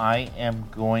 so I am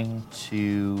going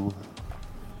to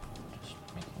just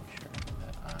making sure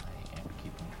that I am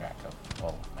keeping track of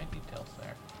all of my details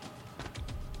there.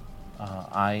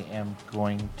 I am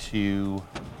going to,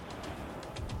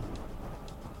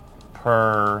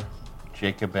 per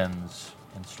Jacobin's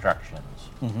instructions,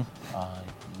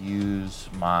 use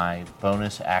my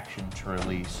bonus action to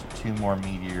release 2 more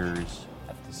meteors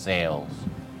at the sails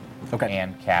Okay.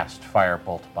 and cast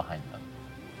Firebolt behind them.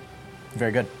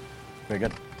 Very good. Very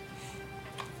good.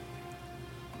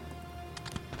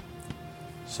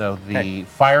 So the Okay.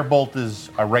 Firebolt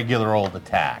is a regular old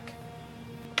attack.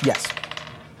 Yes.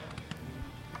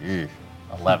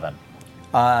 11.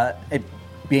 It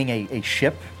being a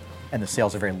ship, and the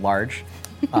sails are very large,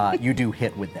 you do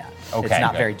hit with that. Okay, it's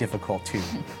not good. very difficult to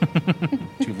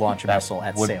launch a missile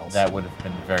at sails. That would have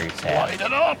been very sad. Light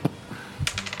it up.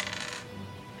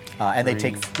 And they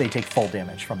take full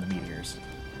damage from the meteors.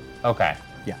 Okay.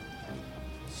 Yeah.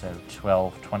 So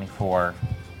 12, 24,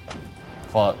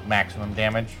 full maximum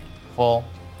damage, full.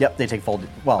 Yep, they take full.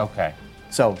 Well, Okay.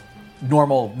 so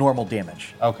normal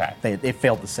damage. Okay. They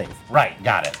failed to save. Right.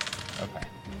 Got it. Okay.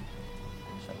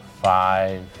 So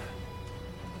 5,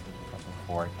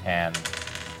 4, 10,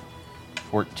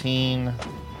 14,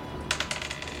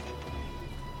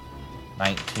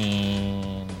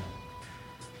 19.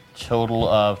 Total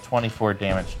of 24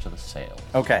 damage to the sail.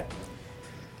 Okay.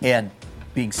 And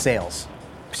being sails,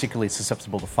 particularly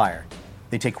susceptible to fire,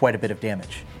 they take quite a bit of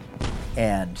damage.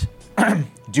 And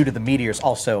due to the meteors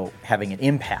also having an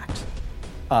impact,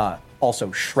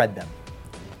 also shred them.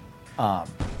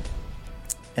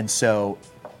 And so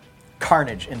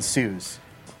carnage ensues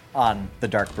on the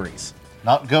Dark Breeze.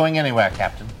 Not going anywhere,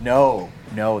 Captain. No,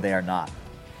 they are not.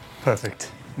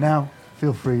 Perfect. Now,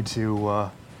 feel free to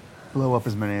blow up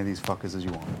as many of these fuckers as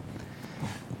you want.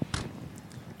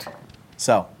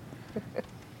 So,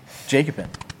 Jacobin,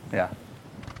 Yeah.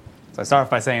 So I start off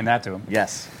by saying that to him.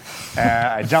 yes.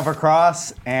 I jump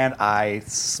across and I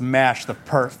smash the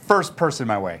first person in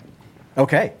my way.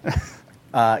 Okay.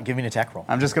 Give me an attack roll.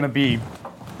 I'm just going to be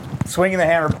swinging the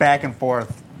hammer back and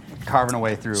forth, carving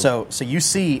away through. So you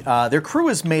see, their crew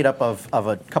is made up of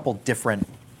a couple different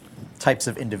types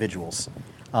of individuals.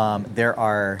 There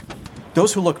are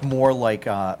those who look more like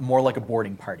a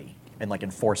boarding party and like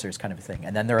enforcers kind of a thing,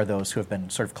 and then there are those who have been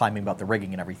sort of climbing about the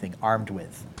rigging and everything, armed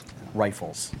with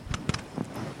rifles.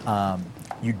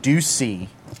 You do see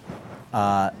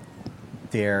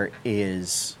there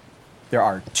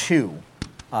are two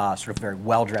sort of very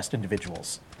well-dressed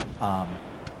individuals.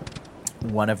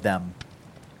 One of them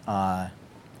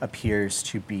appears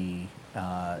to be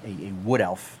a wood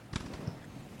elf,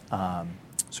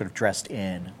 sort of dressed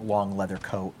in long leather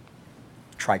coat,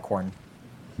 tricorn.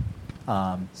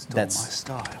 Still That's my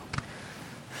style.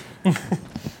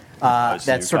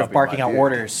 that's sort of barking out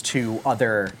orders to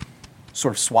other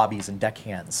sort of swabbies and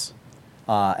deckhands.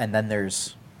 And then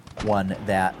there's one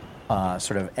that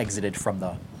sort of exited from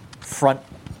the front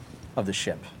of the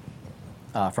ship,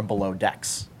 from below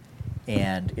decks,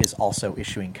 and is also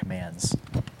issuing commands.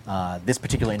 This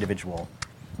particular individual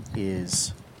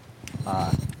is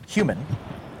human,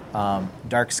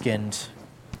 dark-skinned,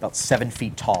 about 7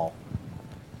 feet tall,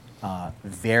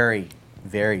 very,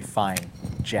 very fine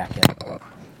jacket,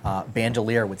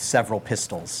 bandolier with several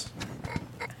pistols,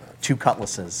 2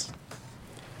 cutlasses,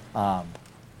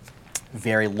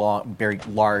 very long, very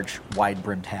large,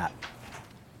 wide-brimmed hat,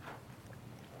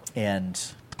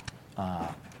 and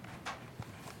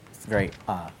very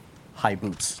high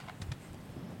boots.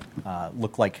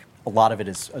 Look like a lot of it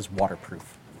is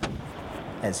waterproof,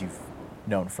 as you've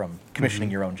known from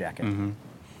commissioning your own jacket.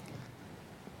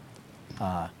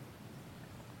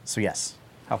 So yes.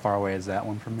 How far away is that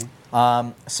one from me?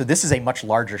 So this is a much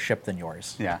larger ship than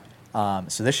yours. Yeah.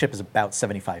 So this ship is about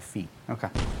 75 feet, Okay.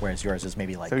 whereas yours is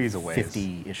maybe like So he's a ways.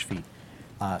 50-ish feet.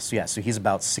 So he's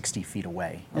about 60 feet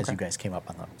away as Okay. you guys came up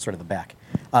on the sort of the back.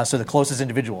 So the closest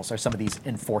individuals are some of these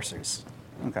enforcers.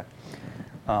 Okay.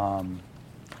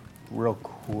 Real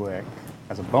quick,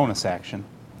 as a bonus action,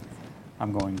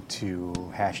 I'm going to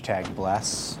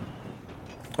 #bless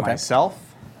Okay.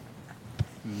 myself,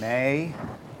 May,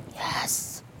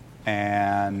 Yes.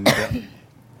 and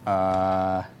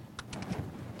are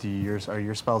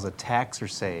your spells attacks or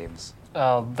saves?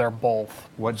 They're both.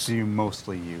 What do you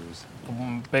mostly use?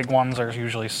 Big ones are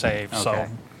usually saved, Okay. so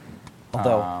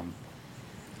Although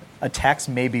attacks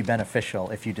may be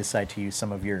beneficial if you decide to use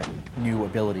some of your new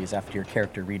abilities after your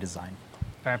character redesign.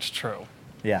 that's true.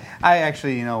 Yeah. I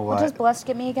actually, you know What does what? blessed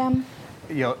get me again?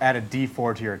 Add a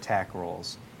D4 to your attack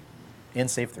rolls And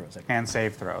save throws. and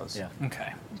save throws. Yeah.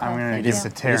 Okay. I'm going to Thank give you. it to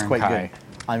It is Terran quite Kai. good.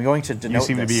 I'm going to You denote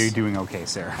seem to this be doing okay,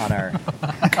 Sarah. on our.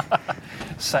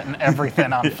 Setting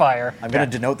everything on fire. I'm going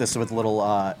to denote this with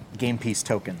little game piece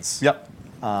tokens. Yep.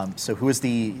 So who is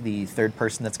the third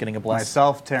person that's getting a bless?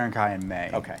 Myself, Terran Kai, and May.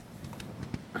 Okay.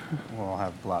 We'll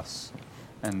have bless.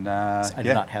 And I do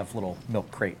yeah, not have little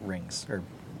milk crate rings or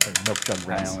milk jug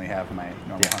I rings. only have my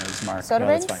normal Yeah. hunter's mark. Soda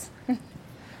No, that's rings? fine.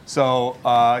 So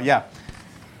yeah,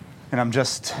 and I'm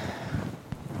just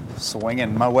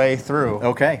swinging my way through.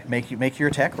 Okay, make your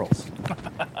attack rolls.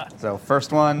 So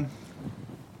first one,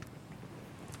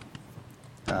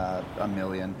 a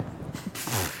million.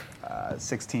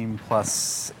 16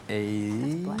 plus 8.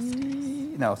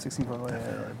 No, 16 plus.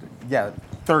 Yeah,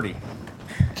 30.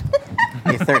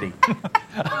 A 30.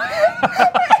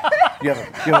 you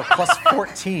have a plus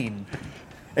 14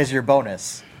 as your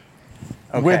bonus.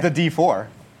 Okay. With the D4.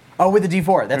 Oh, with the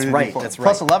D4. That's With the right. D4. That's right.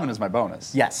 Plus 11 is my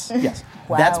bonus. Yes, yes.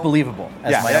 Wow. That's believable.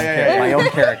 As Yeah, my, yeah, own yeah, char- yeah. my own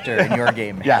character in your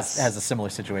game Yes. has a similar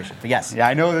situation. But yes, Yeah,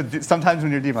 I know that sometimes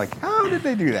when you're deep, like, how did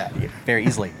they do that? very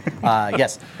easily.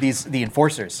 Yes, the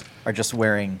enforcers are just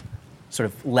wearing sort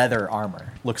of leather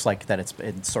armor. Looks like that it's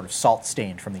sort of salt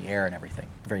stained from the air and everything.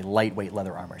 Very lightweight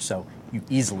leather armor. So you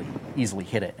easily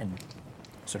hit it and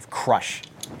sort of crush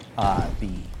the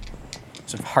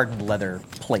sort of hardened leather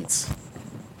plates.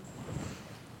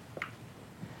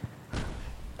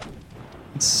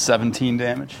 17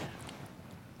 damage.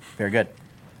 Very good.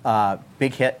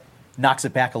 Big hit, knocks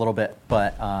it back a little bit,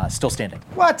 but still standing.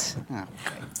 What? Oh,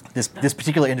 This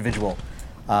particular individual,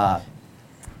 we'll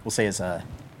say, is a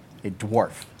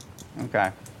dwarf.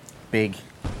 okay. Big,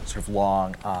 sort of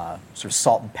long, sort of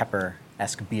salt and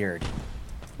pepper-esque beard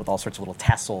with all sorts of little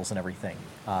tassels and everything.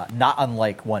 Not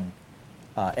unlike one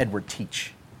Edward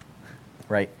Teach,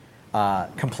 right?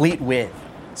 Complete with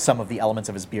some of the elements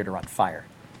of his beard are on fire.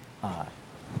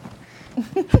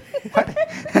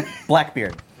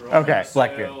 Blackbeard. Okay.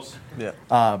 Blackbeard. Yeah.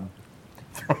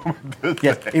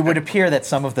 Yes, it would appear that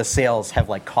some of the sails have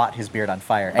like caught his beard on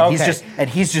fire, and Okay.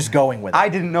 he's just going with it. I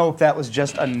didn't know if that was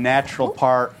just a natural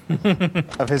part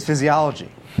of his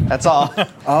physiology. That's all.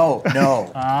 Oh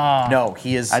no, no,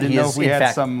 he is. I didn't he know is, if we in had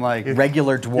fact, some, like-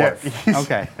 regular dwarf.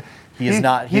 Okay. He is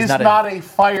not. He's not a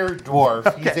fire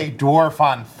dwarf. He's a dwarf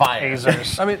on fire.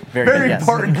 Phasers. I mean, very, Very good, yes.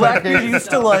 important. Blackbeard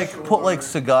used to like put like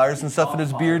cigars and stuff in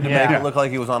his beard to make Yeah. it look like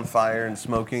he was on fire and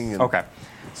smoking. And Okay.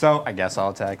 So I guess I'll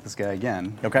attack this guy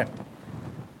again. Okay,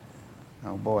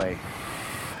 Oh boy.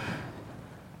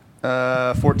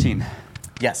 14.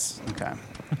 yes. Okay.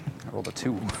 I rolled a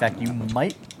 2. In fact, you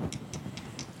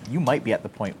might be at the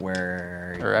point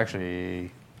where Or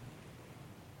actually,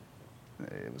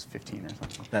 it was 15 or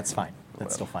something. that's fine.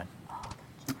 That's still fine.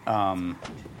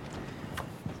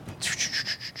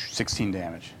 16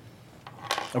 damage.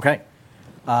 Okay,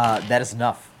 that is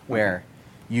enough. Where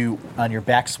you on your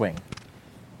backswing,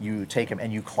 you take him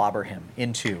and you clobber him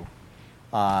into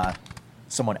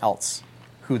someone else,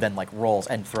 who then like rolls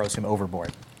and throws him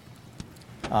overboard.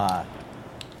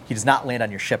 He does not land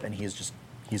on your ship, and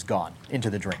he's gone into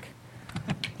the drink.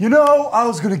 You know, I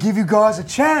was gonna give you guys a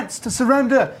chance to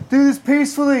surrender, do this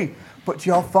peacefully, but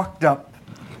y'all fucked up.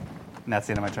 And that's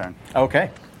the end of my turn. Okay.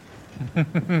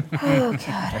 Oh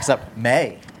God. Next up,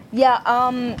 May.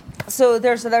 Yeah. So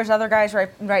there's other guys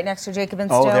right next to Jacob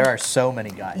and Oh, still. there are so many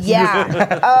guys. Yeah.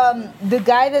 The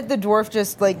guy that the dwarf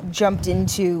just like jumped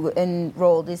into and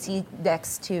rolled, is he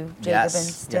next to Jacob and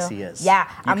Yes, still? yes, he is. Yeah.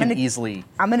 I'm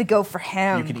gonna go for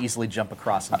him. You can easily jump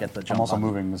across and get the jump. I'm also on.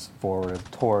 moving as forward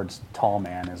towards tall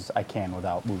man as I can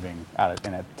without moving out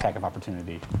in an attack of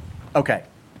opportunity. Okay.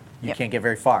 You Yep. can't get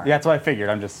very far. Yeah, that's what I figured.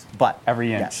 I'm just But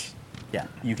every inch. Yes. Yeah.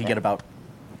 You can get about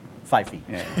 5 feet.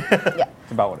 Yeah, Yeah.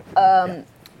 it's about what it is.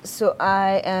 So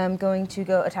I am going to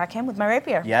go attack him with my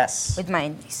rapier. Yes. With my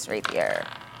nice rapier.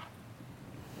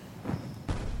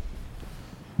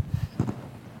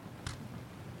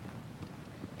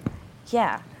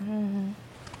 Yeah.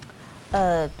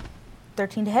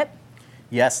 13 to hit.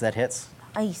 Yes, that hits.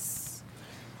 Nice.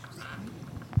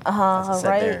 As I said,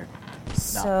 Right. they're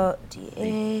So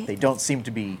They D8. don't seem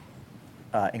to be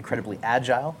incredibly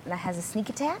agile. And that has a sneak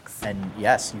attacks. And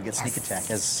yes, you get sneak Yes.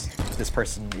 attack as this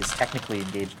person is technically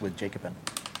engaged with Jacobin.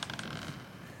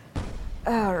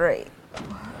 All right.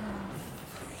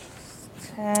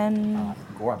 10,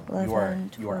 Gorham, you are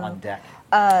 11, on 12. deck.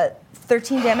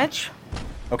 13 damage.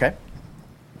 Okay.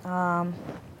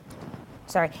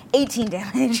 Sorry, 18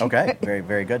 damage. Okay. Very,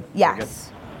 very good. Very good. Yes.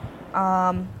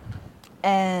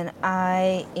 And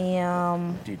I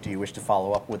am. Do you wish to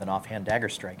follow up with an offhand dagger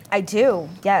strike? I do.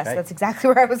 Yes, Okay. that's exactly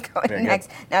where I was going Very good.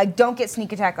 next. Now I don't get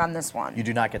sneak attack on this one. You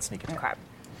do not get sneak attack.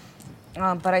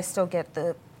 Okay. But I still get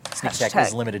the Sneak hashtag. attack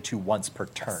is limited to once per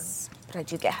turn, But I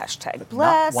do get hashtag not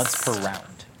bless. once per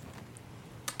round.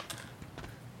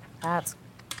 That's.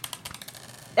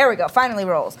 There we go. Finally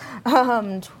rolls.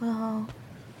 12.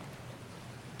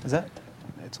 Is that?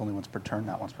 It's only once per turn,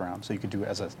 not once per round. So you could do it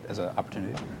as a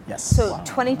opportunity. Yes. So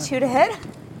 22 to hit,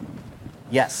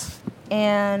 yes.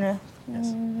 and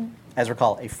Yes. As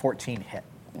recall, a 14 hit.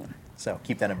 So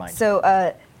keep that in mind.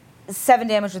 so 7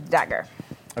 damage with the dagger.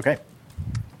 Okay.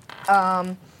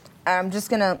 I'm just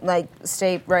gonna like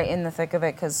stay right in the thick of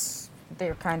it because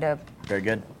they're kind of Very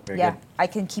good. Very yeah. good. I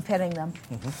can keep hitting them.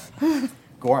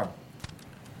 Gorham,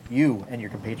 you and your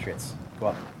compatriots go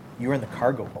up. You are in the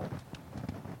cargo hold.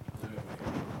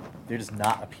 there does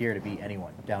not appear to be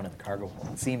anyone down in the cargo hold.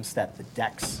 It seems that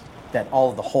that all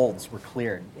of the holds were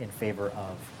cleared in favor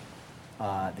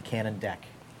of the cannon deck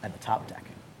and the top deck.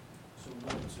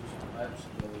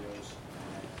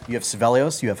 You have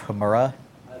Sevelios, you have Hamura,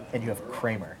 and you have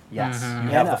Kramer. Yes, you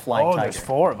have the Flying Oh, Tiger. there's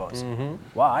 4 of us.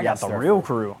 Wow, I Yes, got the there are real 4.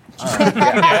 crew.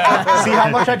 See how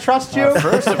much I trust you?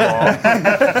 First of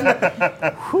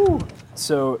all,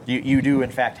 so You do, in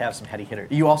fact, have some heavy hitters.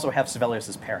 You also have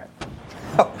Sevelios' parrot.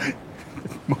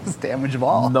 Most damage of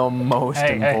all. The most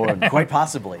Hey, hey. important. Quite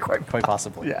possibly. Quite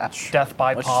possibly. Yeah. Death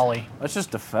by Polly. Let's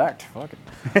just defect. Fuck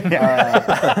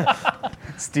it.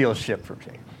 Steal ship from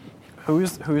Jake.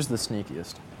 Who's the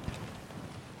sneakiest?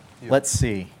 Let's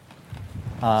see.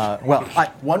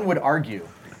 One would argue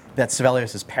that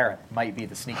Sevelios' parrot might be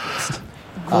the sneakiest.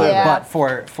 Yeah. But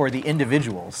for the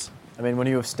individuals, I mean, when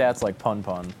you have stats like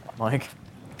Pun, like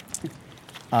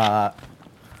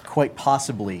quite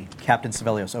possibly Captain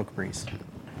Sevelios Oakbreeze.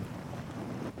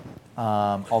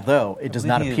 Although it does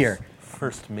not appear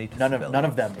First mate. none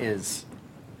of them is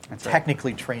That's right.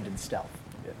 technically trained in stealth.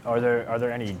 are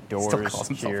there any doors calls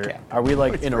himself here? Cap. are we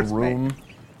like What's in a first mate? room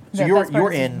So The you're best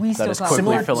part is in we that still is got quickly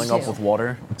similar filling up too. with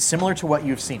water? similar to what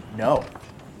you've seen. No,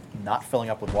 not filling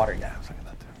up with water yet.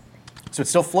 So it's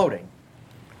still floating,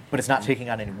 but it's not taking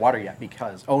on any water yet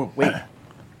because wait,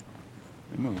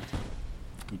 We moved.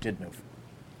 you did move.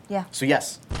 Yeah. So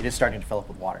yes, it is starting to fill up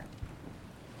with water.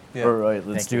 Yeah. All right,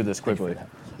 let's Thank do you. this Thank you for quickly. that.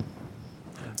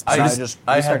 I So just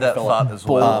I you start had to that fill thought up. as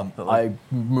well. I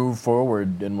move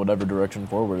forward in whatever direction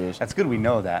forward is That's good we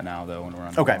know that now, though, when we're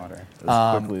on Okay. the water.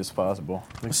 as quickly as possible.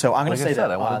 So I'm going Like to I say said,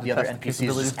 that I wanted to the other test the NPCs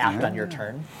capabilities just of act the on your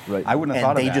turn, Right. I wouldn't have and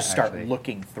thought of they that, just start actually.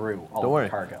 looking through all Don't of worry. the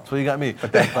cargo That's what you got me.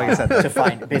 But that, like I said, to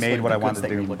find basically made what I the goods wanted to that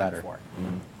do you're looking better. for.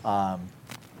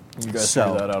 You guys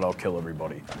So- figure that out. I'll kill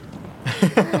everybody.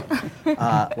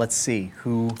 Let's see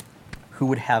who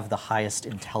would have the highest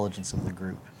intelligence of the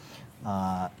group.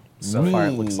 So far,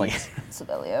 it looks like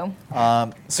Sibilio.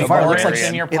 so far it looks like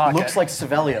in your it pocket. looks like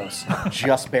Sevelios,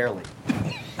 just barely,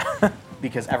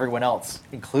 because everyone else,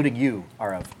 including you,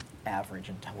 are of average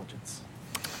intelligence.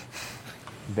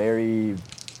 Very,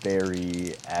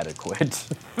 very adequate.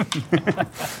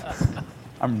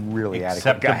 I'm really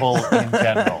adequate. Acceptable in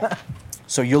general.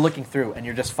 So you're looking through, and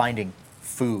you're just finding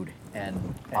food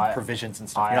and I- provisions and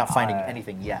stuff. You're not finding I-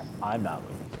 anything yet. I'm not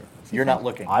looking through. You're not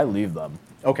looking. I leave them.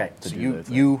 Okay, to so do their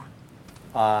thing.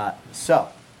 so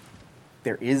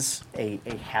there is a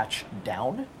hatch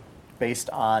down, based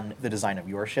on the design of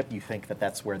your ship. You think that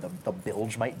that's where the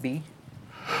bilge might be,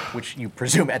 which you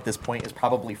presume at this point is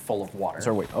probably full of water. Is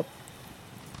there a way up?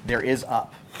 There is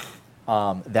up.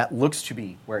 That looks to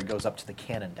be where it goes up to the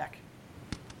cannon deck.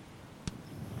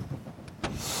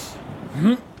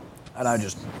 And I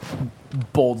just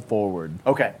bolt forward.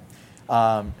 Okay,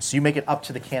 so you make it up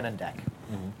to the cannon deck,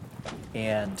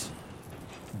 and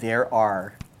there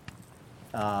are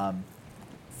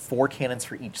 4 cannons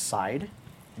for each side,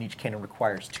 and each cannon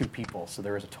requires 2 people. So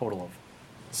there is a total of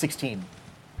 16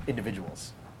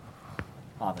 individuals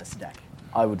on this deck.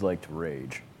 I would like to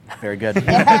rage. Very good.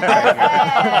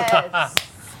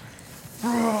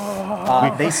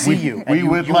 Yes. They see you. And We you,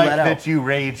 would you like let out. that you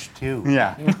rage too.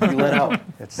 Yeah. You let out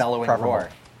It's bellowing preferable. roar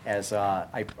as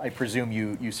I presume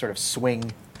you sort of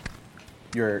swing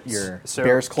your So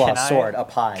bear's claw can I- sword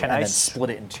up high can and I then s-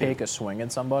 split it in 2. Take a swing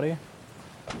at somebody.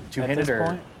 Two-handed at this or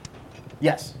point?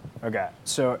 yes. Okay,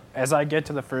 so as I get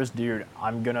to the first dude,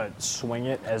 I'm gonna swing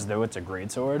it as though it's a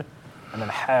greatsword, and then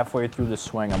halfway through the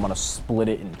swing, I'm gonna split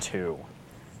it in 2,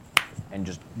 and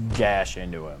just gash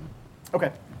into him.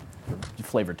 Okay.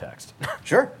 Flavor text.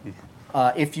 Sure.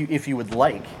 If you would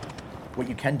like, what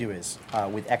you can do is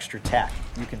with extra tack,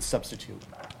 you can substitute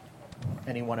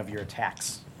any one of your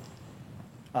attacks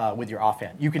with your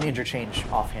offhand. You can interchange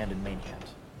offhand and main hand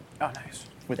Oh, nice.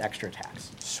 with extra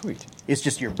attacks. Sweet. It's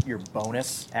just your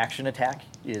bonus action attack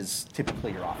is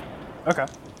typically your offhand. Okay,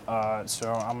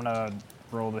 so I'm gonna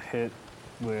roll the hit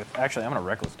with. Actually, I'm gonna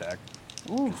reckless attack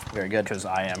Very good. because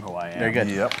I am who I am. Very good.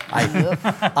 Yep.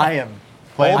 I am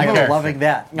Playing the I am character. loving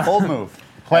that. Bold move.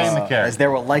 Playing the As character.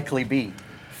 there will likely be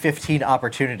 15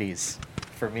 opportunities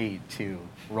for me to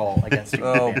roll against you.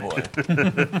 with Oh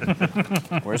advantage.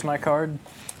 boy. Where's my card?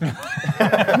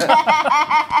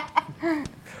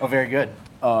 Oh, very good.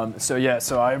 So yeah,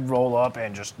 so I roll up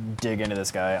and just dig into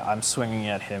this guy. I'm swinging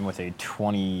at him with a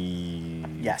 20.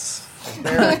 Yes.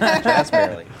 Barely. Just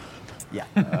barely. Yeah.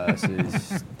 This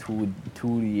is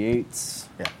 2d8s.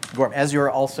 Yeah. Gorm, as you're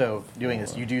also doing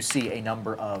this, you do see a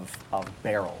number of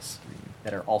barrels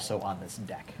that are also on this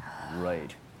deck.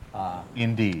 Right.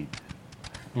 Indeed.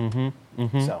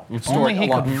 So If stored only he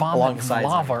along, could along the vomit sides.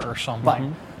 lava or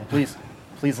something. But please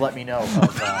please let me know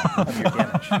of your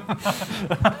damage.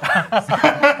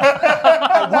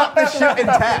 I want the ship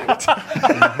intact.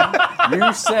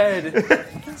 You said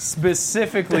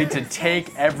specifically to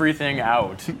take everything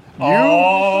out. You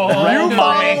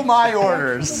follow my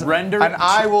orders, Render and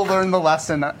I will learn the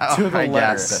lesson. to the I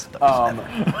letter. guess.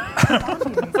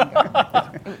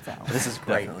 This is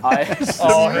great.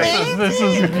 This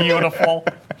is beautiful.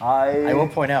 I will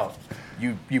point out,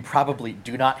 you probably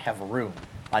do not have room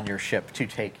on your ship to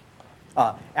take.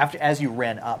 As you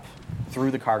ran up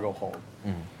through the cargo hold,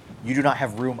 you do not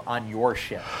have room on your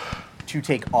ship to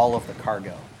take all of the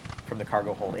cargo from the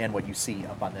cargo hold and what you see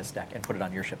up on this deck and put it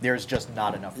on your ship. There's just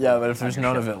not enough room. Yeah, but if on there's your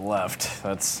none ship. of it left,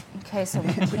 that's Okay, so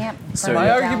we can't burn My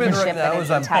down argument the right ship now in is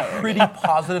its I'm entirety. pretty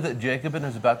positive that Jacobin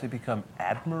is about to become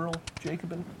Admiral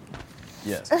Jacobin.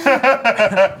 yes.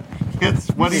 It's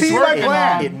what he's See my working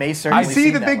plan. on. It may certainly see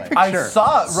seem the that big way. picture. I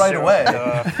saw it right So, away.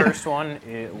 The first one,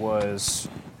 it was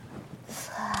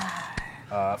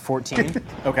 14.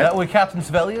 Okay. That way, Captain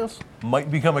Svelios might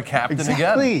become a captain again.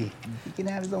 Exactly. He can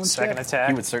have his own Second ship. attack.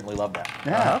 He would certainly love that.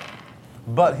 Yeah.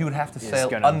 But he would have to sail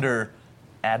gonna- under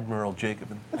Admiral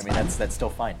Jacobin. I mean, that's still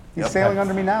fine. He's sailing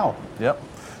under me now. Yep.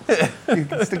 He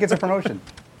still gets a promotion.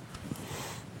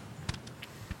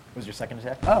 What was your second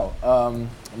attack?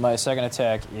 My second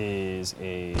attack is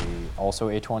also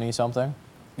a 20 something.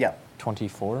 Yeah.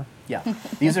 24. Yeah.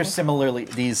 These are similarly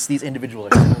these individuals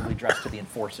are similarly dressed to the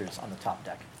enforcers on the top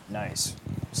deck. Nice.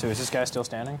 So is this guy still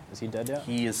standing? Is he dead yet?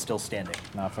 He is still standing.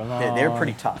 Not for long. They're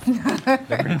pretty tough. They're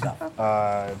pretty tough.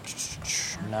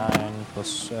 9 plus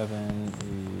 7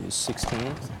 is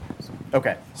 16.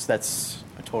 Okay, so that's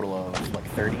a total of like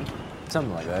 30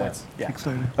 Something like that. points. Yeah.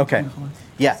 Okay.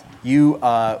 Yeah. You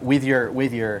with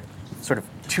your sort of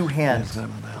two hands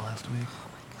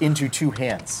into two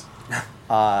hands.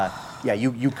 Yeah,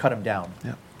 you cut him down.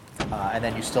 Yep. And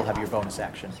then you still have your bonus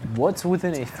action. What's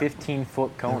within a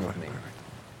 15-foot cone of me?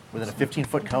 Within a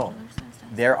 15-foot cone,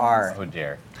 there are Oh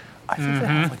dear. I think they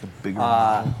have like a bigger.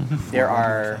 there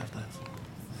are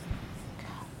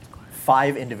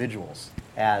 5 individuals.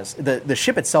 As the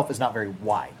ship itself is not very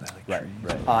wide, Right.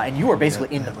 and you are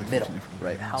basically in the middle.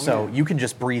 Right. So you can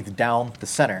just breathe down the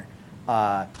center.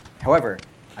 However,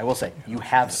 I will say you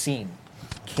have seen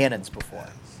cannons before,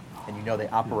 and you know they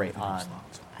operate on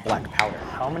black powder.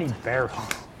 How many barrels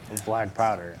of black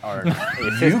powder are a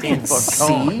You can 15-foot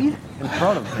cone see. in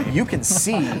front of me? You can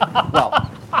see.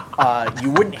 Well, you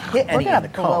wouldn't hit We're any in gonna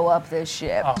the blow cone up this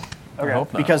ship. Okay.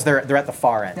 because they're at the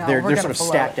far end. No, they're we're sort gonna of blow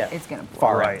stacked it. at It's gonna blow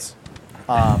far Right. ends.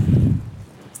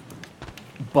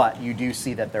 But you do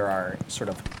see that there are sort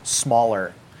of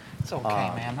smaller, It's okay,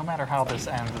 man. No matter how this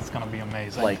ends, it's going to be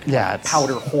amazing. like Yeah, it's-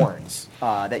 powder horns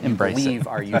that you Embrace it. believe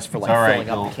are used for It's like all right. filling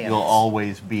up the You'll cannons.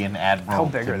 always be an admiral.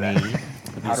 How big to are me.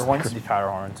 they? Powder horns. These powder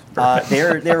horns.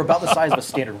 They're about the size of a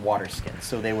standard water skin.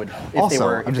 So they would, if Also, they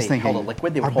were, I'm if just they thinking, held a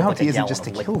liquid, they would our hold like bounty a isn't gallon just to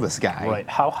of kill liquid. this guy. Right.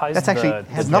 How high is That's actually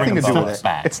has nothing to do with it.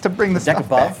 back. It's to bring the Deck stuff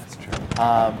above,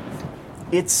 back.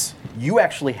 it's you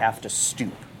actually have to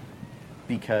stoop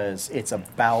because it's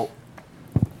about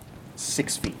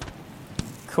 6 feet.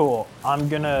 Cool. I'm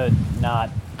gonna not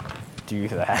do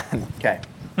that. Okay.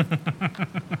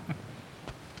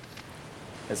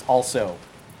 There's also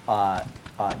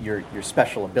your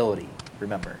special ability.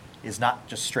 Remember, is not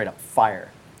just straight up fire,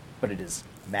 but it is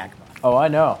magma. Oh, I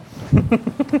know.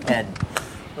 And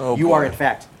Oh, you boy. are in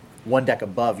fact one deck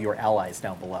above your allies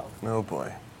down below. Oh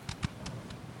boy.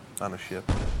 On a ship.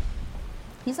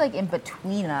 He's like in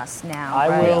between us now. I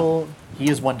right? will. He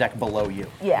is one deck below you.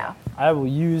 Yeah. I will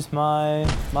use my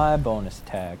bonus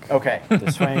attack Okay.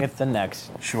 to swing at the next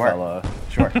Sure. fella.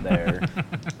 Sure. There.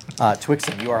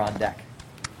 Twixen, you are on deck.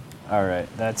 All right,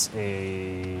 that's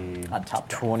a On top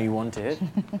deck. 21 to hit.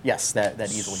 Yes, that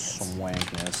easily Some hits.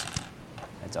 wankness.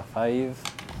 That's a 5.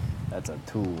 That's a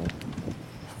 2.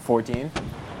 14.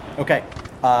 Okay.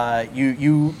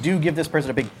 You do give this person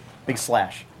a big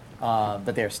slash,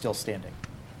 but they are still standing.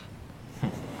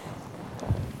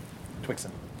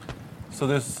 Twixen. So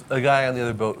there's a guy on the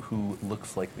other boat who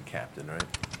looks like the captain, right?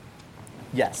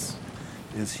 Yes.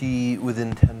 Is he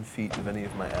within 10 feet of any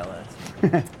of my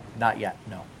allies? Not yet.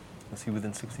 No. Is he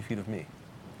within 60 feet of me?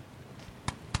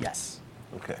 Yes.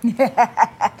 Okay.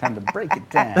 Time to break it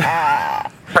down.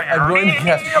 I'm going to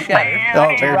cast Shatter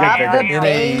Oh, very good. Very good. in a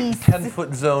Base.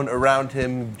 10-foot zone around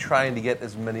him, trying to get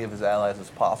as many of his allies as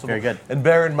possible. Very good. And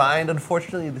bear in mind,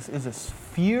 unfortunately, this is a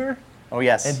sphere, Oh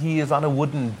yes. and he is on a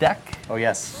wooden deck. Oh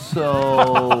yes.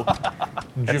 So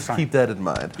just fine. keep that in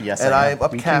mind. Yes, and I I'm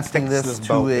am. We can upcasting fix this this to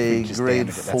boat if we a just grade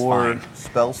damage it, that's 4 fine.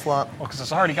 spell slot. Well, because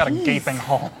it's already got a gaping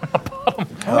hole.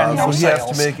 and no So he has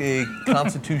sails. to make a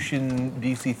Constitution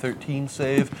DC 13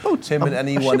 save. Him and A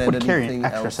anyone ship and would carry anything an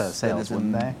extra else set of that sails, is in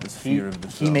wouldn't they? the sphere of the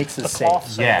He sun. makes his The save. cloth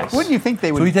sails. Yes. Wouldn't you think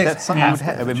they would? So he takes that something would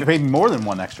half have maybe more than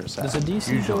one extra set? Does a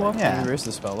DC go up Yeah. when you raise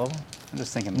the spell level? I'm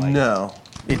just thinking like No.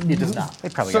 It does not. they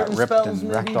probably Certain got ripped spells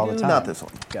and wrecked maybe all the do, time. Not this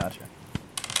one. Gotcha.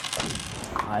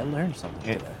 I learned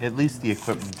something today. At least the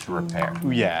equipment to repair.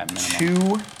 Yeah,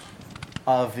 minimum. 2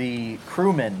 of the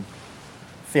crewmen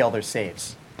fail their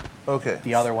saves. Okay.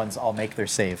 The other ones all make their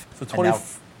save. So and, now, 20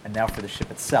 and now for the ship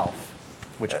itself,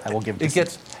 which I will give. It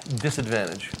gets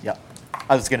disadvantage. Yep.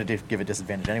 I was going to give it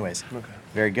disadvantage anyways. Okay.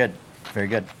 Very good. Very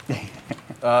good.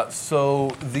 So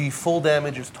the full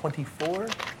damage is 24.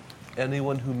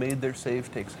 Anyone who made their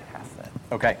save takes half that.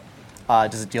 Okay.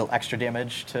 Does it deal extra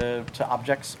damage to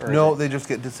objects? Or is No, it- they just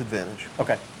get disadvantage.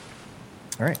 Okay.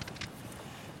 All right.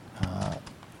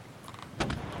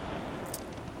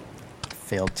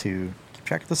 Failed to keep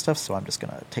track of this stuff, so I'm just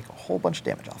going to take a whole bunch of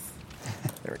damage off.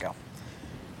 There we go.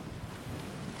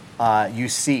 You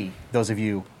see, those of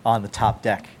you on the top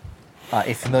deck,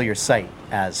 a familiar sight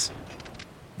as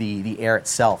the air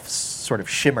itself sort of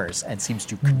shimmers and seems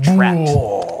to contract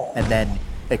and then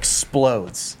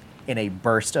explodes in a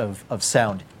burst of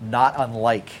sound, not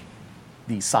unlike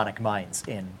the sonic mines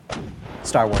in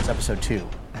Star Wars Episode 2,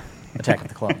 Attack of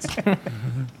the Clones,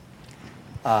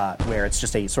 where it's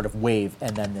just a sort of wave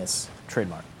and then this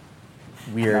trademark.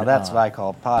 Weird. Now that's what I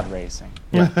call pod racing.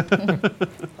 This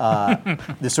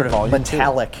sort of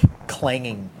metallic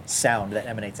clanging sound that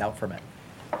emanates out from it.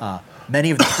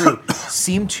 Many of the crew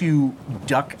seem to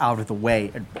duck out of the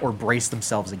way or brace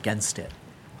themselves against it,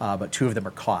 but 2 of them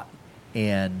are caught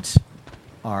and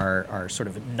are sort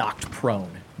of knocked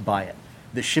prone by it.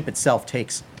 The ship itself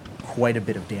takes quite a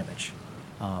bit of damage,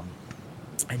 and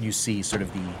you see sort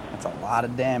of the That's a lot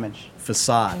of damage.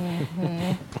 facade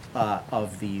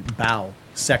of the bow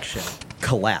section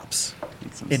collapse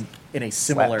in a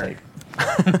similar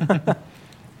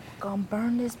Gonna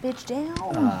burn this bitch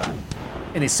down.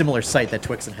 in a similar site that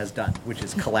Twixen has done, which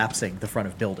is collapsing the front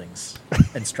of buildings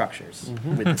and structures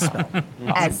with this spell.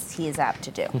 As he is apt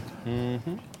to do.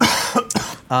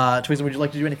 Twixen, would you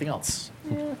like to do anything else?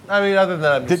 I mean, other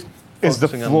than I'm just Is the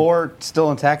focusing on- floor still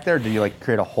intact there? Or do you like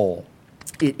create a hole?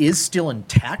 It is still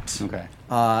intact. Okay.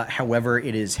 However,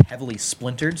 it is heavily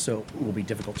splintered, so it will be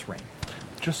difficult terrain.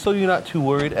 Just so you're not too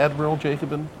worried, Admiral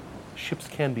Jacobin, ships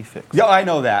can be fixed. Yeah, I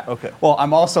know that. Okay. Well,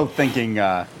 I'm also thinking.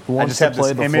 I wants just to have this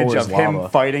play the image floor of is him lava?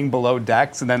 fighting below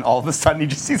decks, and then all of a sudden he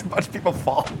just sees a bunch of people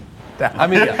fall down. I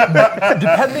mean,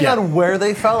 depending on where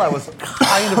they fell, I was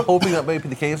kind of hoping that might be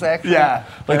the case, actually. Yeah,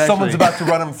 Like that someone's actually- about to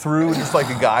run him through, and just like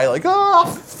a guy, like,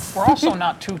 oh! We're also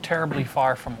not too terribly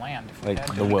far from land. If we Like had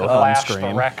to, the we could Wilhelm lash the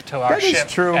scream. wreck to our That is ship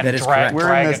true. and That is drag, correct. We're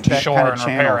drag in this it to that shore kind of and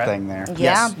channel repair it. thing there.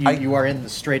 Yes, Yeah. you are in the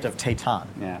Strait of Taytan.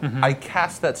 Yeah. I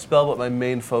cast that spell, but my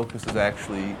main focus is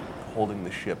actually holding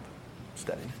the ship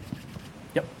steady.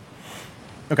 Yep.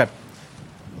 Okay.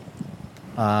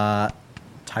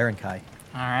 Tyron Kai,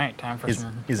 All right, time for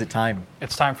some. is it time?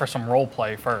 It's time for some role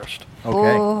play first.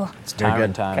 Okay. Ooh. It's Very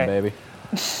tyrant good. time, Okay. baby.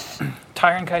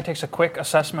 Tyron Kai takes a quick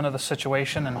assessment of the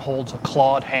situation and holds a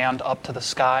clawed hand up to the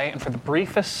sky, and for the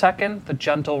briefest second, the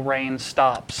gentle rain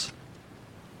stops.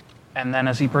 And then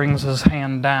as he brings his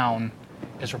hand down,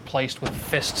 is replaced with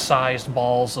fist-sized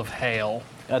balls of hail.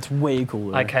 That's way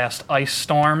cooler. I cast Ice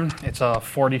Storm. It's a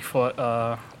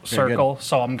 40-foot circle,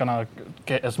 so I'm gonna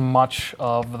get as much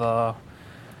of the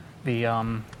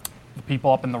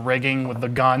people up in the rigging with the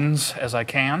guns as I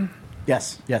can.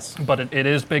 Yes. Yes. But it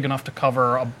is big enough to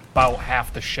cover about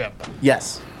half the ship.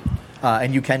 Yes.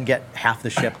 And you can get half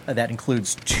the ship. That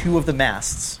includes 2 of the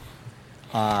masts.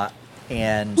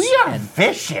 And We are and-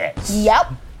 vicious.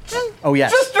 Yep. oh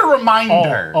yes. Just a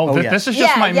reminder. yes. This is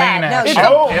just Yeah, my yeah, main no, action.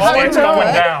 shit. It's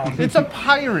going down. It's a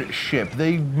pirate ship.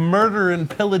 They murder and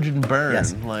pillage and burn.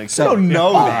 Yes. Like, So- I don't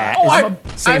know that. Oh,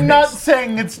 Save I'm not base.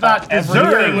 saying it's not Everything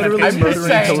deserved. literally I'm just murdering,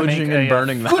 saying. pillaging, and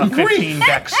burning them. Good 15 grief.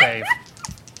 deck save.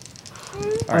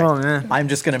 All right. Oh, man. I'm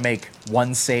just going to make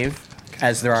 1 save,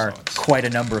 as there are quite a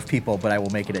number of people, but I will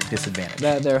make it at disadvantage.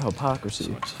 That their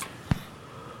hypocrisy.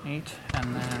 8,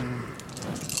 and then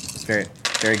Very,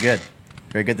 very good.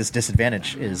 Very good. This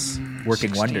disadvantage is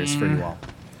working wonders for you all.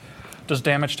 does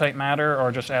damage type matter,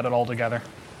 or just add it all together?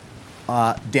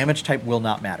 Damage type will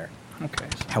not matter. Okay.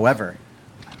 However,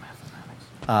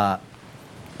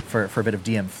 for a bit of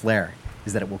DM flair,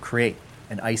 is that it will create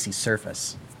an icy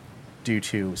surface due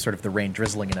to sort of the rain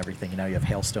drizzling and everything. And now you have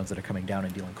hailstones that are coming down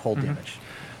and dealing cold damage.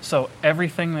 So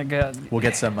everything that We'll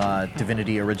get some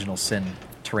Divinity Original Sin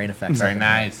terrain effects. Very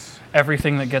nice.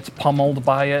 everything that gets pummeled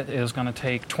by it is going to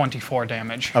take 24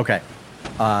 damage. Okay.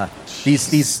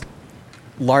 These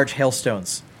large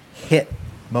hailstones hit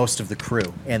most of the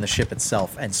crew and the ship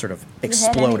itself and sort of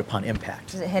explode upon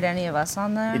impact. Does it hit any of us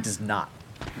on there? It does not.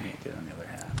 Get on the other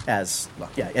half.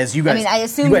 As you guys, I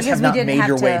assumed you guys because have we not didn't made have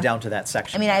your way to- down to that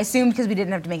section. I assumed because we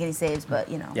didn't have to make any saves, but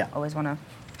Yeah. always want to.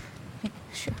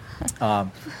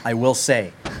 I will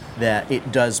say that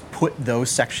it does put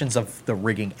those sections of the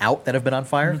rigging out that have been on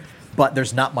fire, but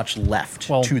there's not much left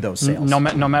to those sails. No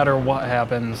matter what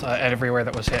happens, everywhere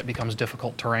that was hit becomes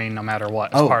difficult terrain, no matter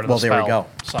what. As part of the there we spell. go.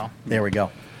 So, There we go.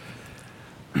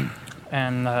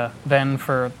 and then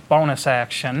for bonus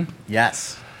action,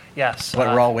 Yes. yes. What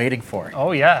we're all waiting for.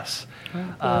 Oh yes,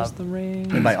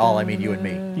 And by all, I mean you and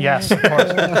me. yes, of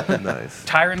course. Nice.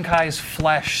 Tyron Kai's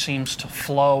flesh seems to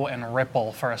flow and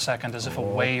ripple for a second as if a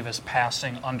wave is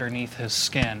passing underneath his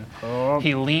skin.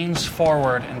 He leans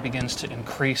forward and begins to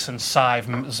increase in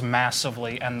size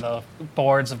massively, and the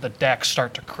boards of the deck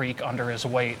start to creak under his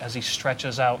weight as he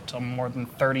stretches out to more than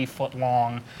 30 foot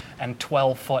long and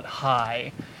 12 foot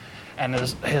high. And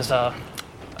his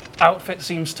outfit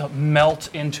seems to melt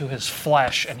into his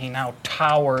flesh, and he now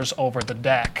towers over the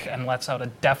deck and lets out a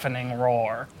deafening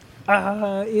roar.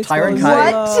 Tyron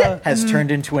Kai What? has turned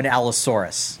into an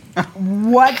Allosaurus.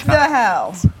 What the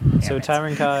hell? So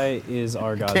Tyron Kai is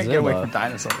our Can't get away from Godzilla.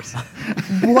 dinosaurs.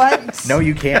 What? No,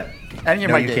 you can't. Any of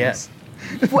No, my you games.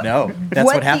 What- No, that's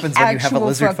what what the happens when you have a actual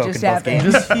lizard fuck folk in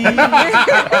just both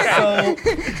happened?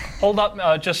 games. Hold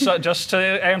up, just to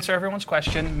answer everyone's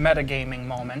question, metagaming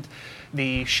moment.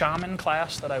 The shaman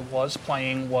class that I was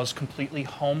playing was completely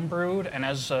homebrewed, and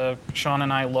as Sean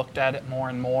and I looked at it more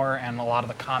and more, and a lot of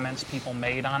the comments people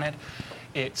made on it,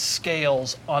 it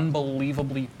scales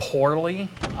unbelievably poorly.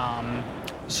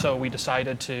 So we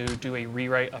decided to do a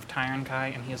rewrite of Tyron Kai,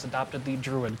 and he has adopted the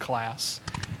druid class.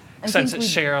 Since it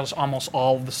shares almost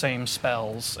all of the same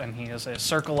spells, and he is a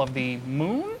Circle of the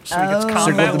Moon, so he gets Oh. Circle of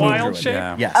combat the Moon wild druid, shape.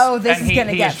 yeah. Yes. Oh, this And is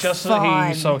gonna get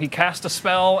fun. So he cast a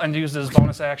spell and used his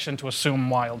bonus action to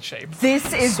assume wild shape.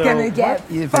 This is So gonna get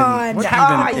Even, fun. what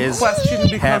Ah, even is question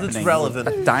because happening? it's relevant.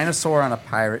 A dinosaur on a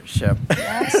pirate ship.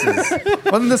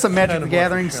 Wasn't this a Magic the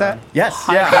Gathering set? Yes.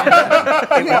 Yeah.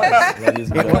 That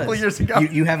is It A good. couple was. years ago.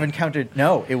 You have encountered.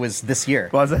 No, it was this year.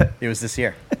 Was it? It was this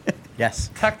year.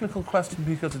 Yes. Technical question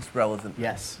because it's relevant.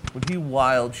 Yes. When he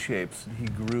wild shapes and he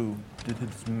grew, did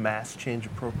his mass change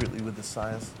appropriately with his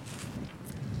size?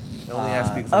 I only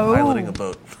ask because I'm piloting a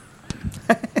boat.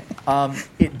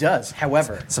 It does.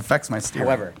 However, This affects my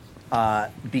steering.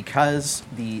 because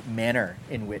the manner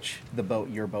in which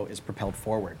your boat is propelled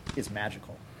forward is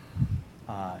magical,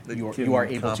 That you can are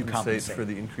able to compensate. for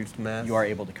the increased mass. You are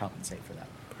able to compensate for that.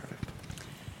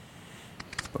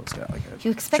 It's got like a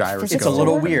You expect gyroscope. physics It's a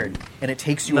little Sure. weird, and it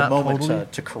takes you a Not moment totally.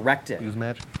 to correct it. Use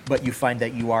magic. But you find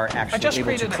that you are I actually just able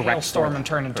to created a correct hailstorm for and it.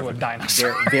 turned into a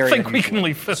dinosaur. Very I think we unusual. can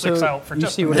leave physics out for you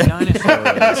just see a what minute. a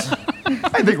dinosaur is.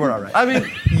 I think we're all right. I mean,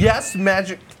 yes,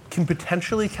 magic can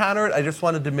potentially counter it. I just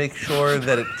wanted to make sure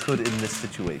that it could in this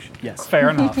situation. Yes. Fair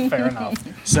enough, fair enough.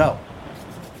 So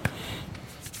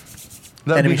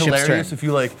That would Enemy be ship's hilarious turn. if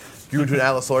you grew into an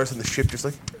Allosaurus and the ship just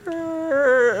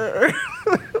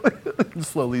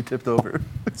slowly tipped over.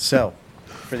 So,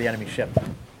 for the enemy ship,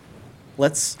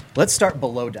 let's start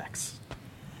below decks.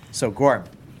 So, Gorm,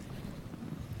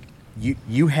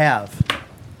 you have,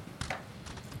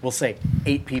 we'll say,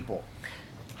 8 people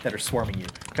that are swarming you,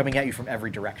 coming at you from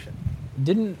every direction.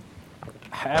 Didn't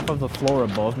half of the floor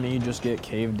above me just get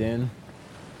caved in?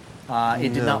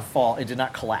 It did No. not fall. It did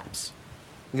not collapse.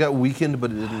 It got weakened,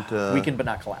 but it didn't. Weakened but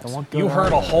not collapse. You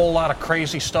heard a whole lot of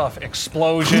crazy stuff.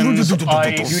 Explosions,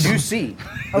 ice. You do see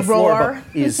A the floor roar.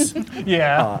 above is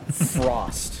Yeah.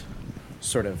 frost,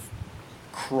 sort of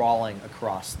crawling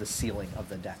across the ceiling of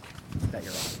the deck that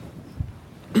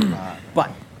you're on.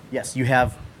 But yes, you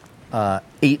have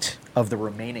 8 of the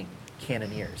remaining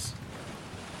cannoneers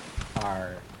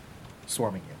are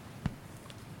swarming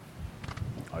you.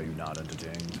 Are you not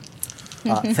entertained?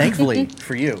 Thankfully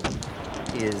for you,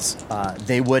 is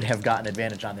they would have gotten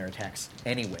advantage on their attacks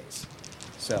anyways.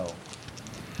 So,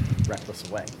 reckless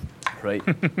away. Right.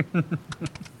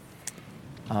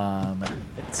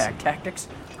 Pack tactics?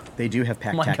 They do have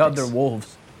pack Oh my tactics. god, they're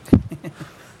wolves.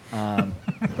 And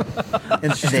they,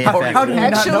 in fact, How did you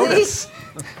not Actually, notice?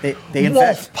 they in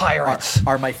Wolf fact pirates.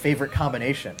 are my favorite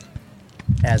combination,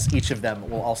 as each of them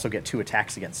will also get 2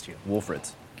 attacks against you.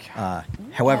 Wolfrits.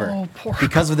 However, Oh, poor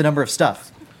because of the number of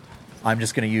stuff, I'm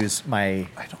just going to use my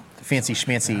fancy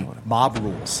schmancy mob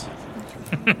rules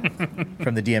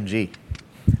from the DMG.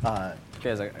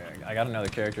 Guys, I got another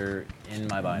character in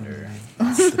my binder.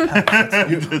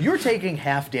 You're taking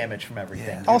half damage from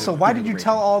everything. Also, why did you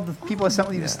tell all the people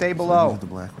assembly to stay below? The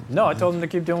black one. No, I told them to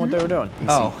keep doing what they were doing.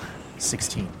 Oh,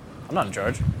 16. I'm not in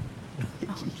charge.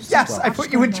 Yes, I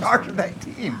put you in charge of that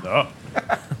team. Oh.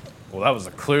 Well, that was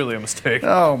clearly a mistake.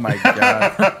 Oh my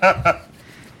god.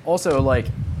 Also, like,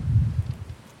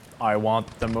 I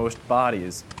want the most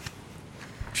bodies.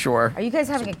 Sure. Are you guys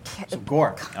having So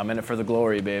Gore, I'm in it for the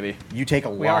glory, baby. you take a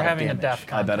lot We are of having damage. a death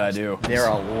I bet I do. There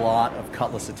are a lot of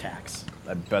cutlass attacks,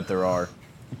 I bet there are.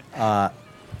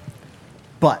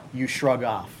 but you shrug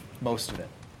off most of it.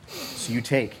 So you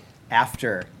take,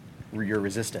 after your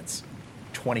resistance,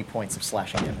 20 points of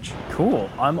slashing damage. Cool.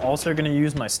 I'm also going to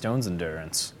use my Stone's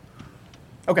Endurance,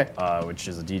 Okay. which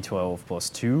is a D12 plus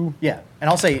 2. Yeah, and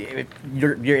I'll say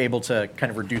you're able to kind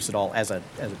of reduce it all as a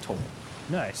total.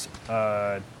 Nice.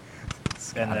 And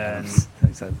then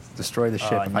He said, destroy the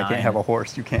ship. If I 9. can't have a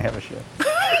horse, you can't have a ship.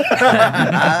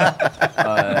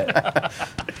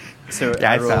 so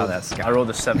Yeah, I saw rolled, that, Scott. I rolled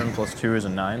a 7 plus 2 is a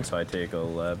 9, so I take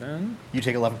 11. You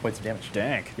take 11 points of damage.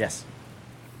 Dank. Yes.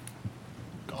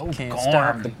 Oh, Can't Gorm.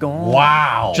 stop the Gorm.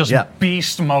 Wow. Just Yeah.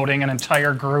 beast moding an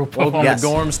entire group. Welcome of Yes. to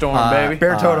Gorm Storm, baby.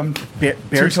 Bear totem. Bear Too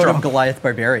Totem strong. Goliath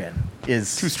Barbarian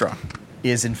is Too strong.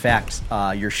 is in fact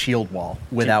your shield wall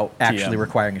without actually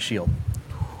requiring a shield.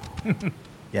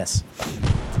 Yes.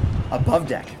 Above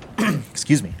deck,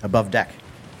 excuse me, above deck,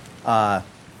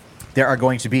 there are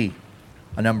going to be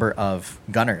a number of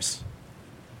gunners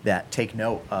that take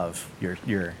note of your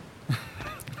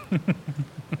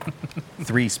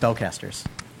 3 spellcasters.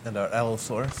 And our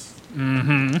Allosaurus.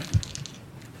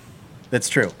 That's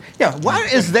true. Yeah,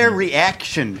 what is their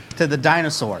reaction to the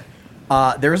dinosaur?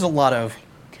 There is a lot of,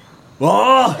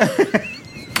 oh,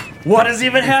 what is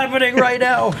even happening right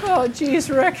now? Oh, jeez,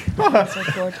 Rick.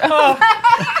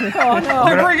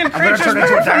 They're bringing I'm gonna turn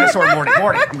into a dinosaur, Morty.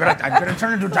 I'm gonna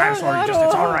turn into a dinosaur. It's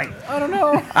all right. I don't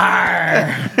know.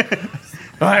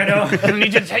 I know. I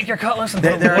need you to take your cutlass and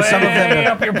There- put there it are some of them way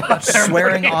up your butt. there,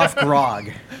 Swearing buddy. off grog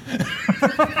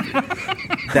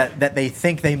that they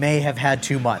think they may have had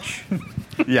too much.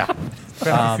 Yeah.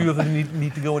 A few of them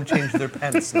need to go and change their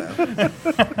pants now.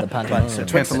 The pantaloons. So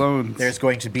Pantaloons. there's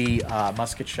going to be a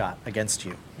musket shot against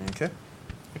you. Okay.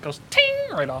 It goes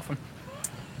ting right off him.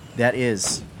 That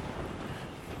is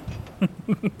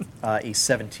a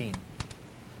 17.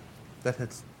 That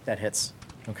hits. That hits.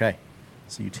 Okay.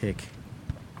 So you take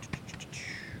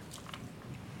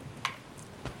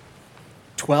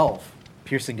 12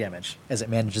 piercing damage as it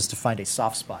manages to find a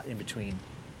soft spot in between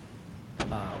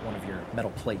one of your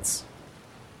metal plates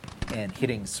and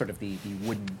hitting sort of the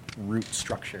wooden root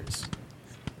structures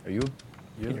Are you?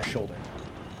 in your shoulder.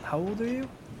 How old are you?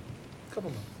 Couple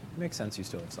months. Makes sense. You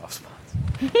still have soft spots.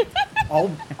 All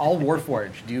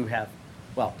Warforged do have,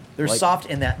 well, they're Like- soft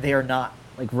in that they are not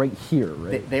Like right here,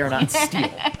 right? they are not steel.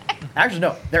 Actually,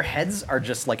 no, their heads are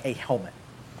just like a helmet.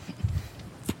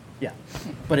 Yeah,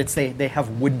 but they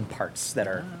have wooden parts that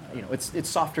are, it's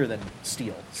softer than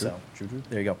steel. So true.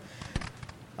 there you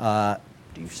go.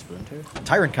 Do you splinter?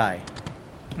 Tyrant Kai,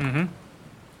 Master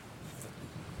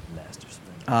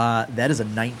splinter. that is a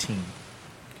 19.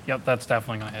 Yep, that's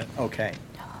definitely gonna hit. Okay.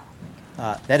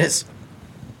 That is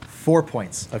 4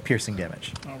 points of piercing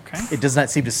damage. Okay. It does not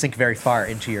seem to sink very far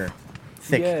into your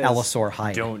thick Yes. Allosaur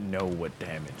hide. Don't know what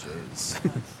damage is.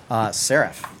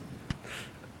 Seraph.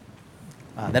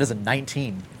 That is a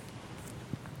 19.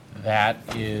 That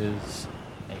is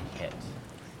a hit.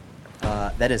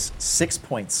 That is 6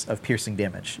 points of piercing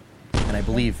damage. And I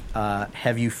believe,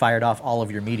 have you fired off all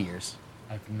of your meteors?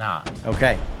 I've not.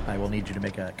 Okay. I will need you to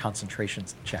make a concentration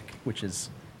check, which is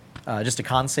just a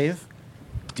con save,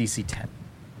 DC 10.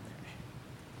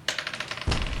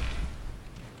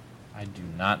 I do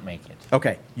not make it.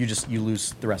 Okay. You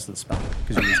lose the rest of the spell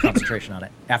because you lose concentration on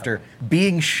it after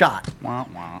being shot. Wah,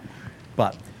 wah.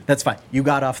 But that's fine. You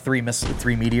got off 3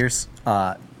 meteors.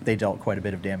 They dealt quite a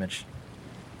bit of damage.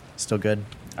 Still good?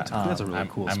 That's a really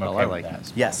cool I'm spell. okay I with like that.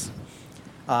 that. Yes.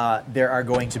 There are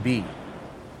going to be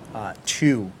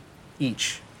 2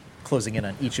 each closing in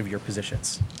on each of your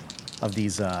positions of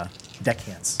these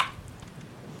deckhands.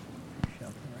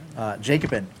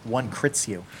 Jacobin, 1 crits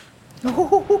you.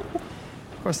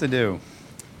 Of course they do.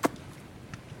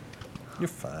 You're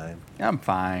fine. I'm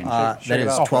fine. That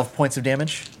is 12 points of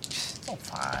damage. Oh,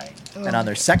 fine. And on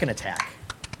their second attack,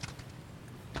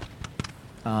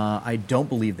 I don't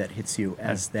believe that hits you,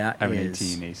 as that I have an is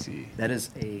 18 AC. that is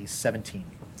a 17.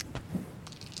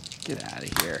 Get out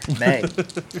of here. May.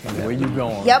 Where you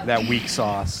going? Yep. That weak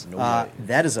sauce.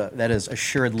 That is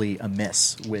assuredly a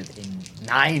miss with a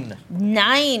 9.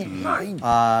 9.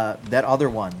 That other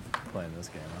one Playing this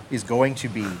game, huh? is going to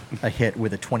be a hit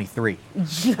with a 23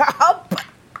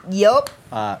 Yup.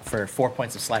 for 4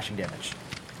 points of slashing damage.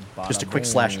 Bada Just a quick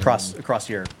boom. slash across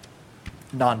your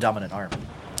non-dominant arm.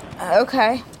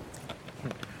 Okay.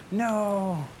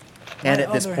 No. And My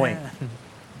at this other point,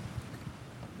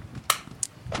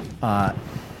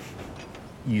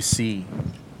 you see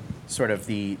sort of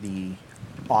the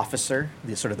officer,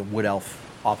 the sort of the wood elf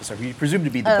officer, who you presume to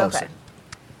be the Oh, bosun, okay.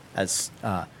 as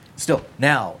still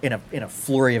now in a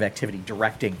flurry of activity,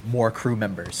 directing more crew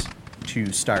members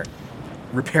to start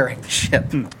repairing the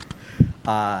ship.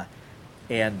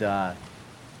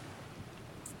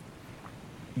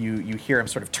 You hear him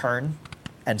sort of turn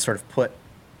and sort of put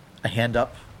a hand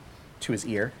up to his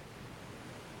ear,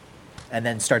 and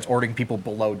then starts ordering people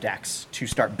below decks to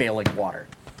start bailing water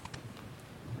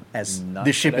as Not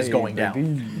the ship is today, going down.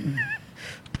 baby.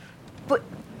 But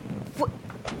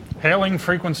Hailing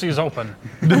frequencies open.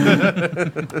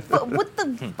 what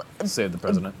the? Save the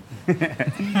president.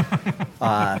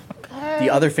 The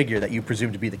other figure that you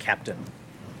presume to be the captain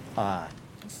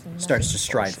starts to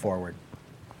stride forward.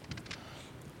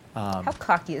 How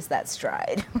cocky is that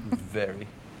stride? Very.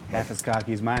 Half as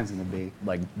cocky as mine's gonna be.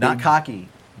 Like Not big- cocky,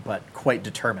 but quite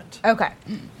determined. Okay.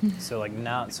 So like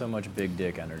not so much big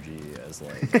dick energy as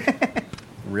like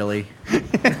Really?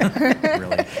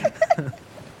 Really?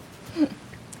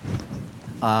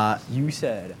 you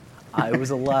said I was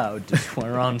allowed to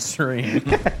swear on stream.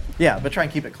 Yeah, but try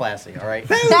and keep it classy, all right?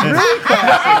 That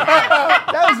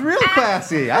was real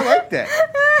classy. I liked it.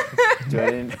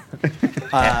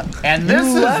 And this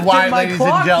is left why, in my ladies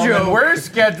clock and gentlemen, joke. we're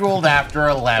scheduled after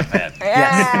 11. Yes.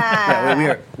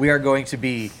 Yeah, we are going to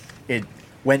be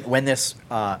when this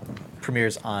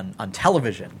premieres on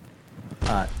television.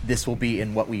 This will be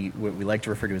in what we like to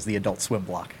refer to as the Adult Swim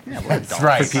block. Yeah, That's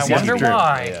right. For I PCSU. wonder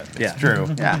why. Yeah. Yeah,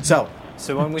 True. Yeah. So,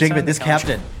 So when we Jacob, signed the this contract-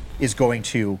 captain is going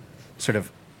to sort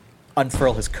of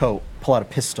unfurl his coat, pull out a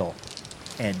pistol,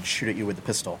 and shoot at you with the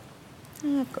pistol.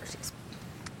 Of course he's.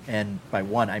 And by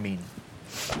one, I mean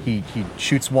he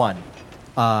shoots one,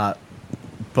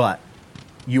 but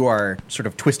you are sort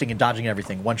of twisting and dodging and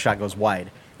everything. One shot goes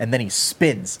wide, and then he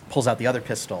spins, pulls out the other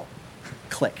pistol,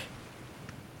 click,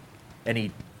 and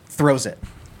he throws it.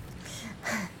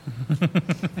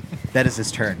 That is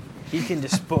his turn. He can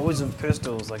dispose of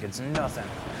pistols like it's nothing.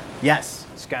 Yes,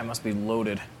 This guy must be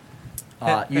loaded.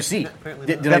 you see.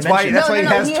 Did That's I why. mention, That's why he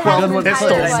has he 12 has an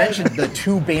pistols. entire, did I like- mention the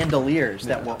two bandoliers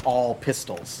that were all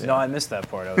pistols? No, I missed that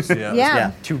part. I was Yeah.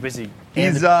 Yeah. too busy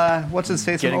He's what's his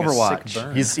face from getting a sick Overwatch?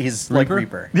 burn. He's like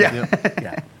Reaper. Yeah.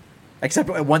 Yeah. Except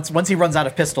once he runs out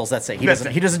of pistols, that's it. He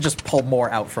doesn't just pull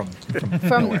more out from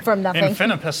From nothing.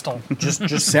 Infinipistol. just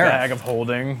Seraph. bag of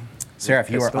holding. Seraph,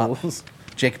 you are up. Pistols.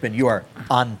 Jacobin, you are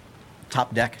on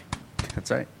top deck. That's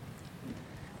right.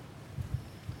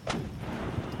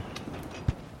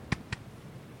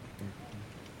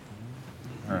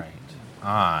 All right.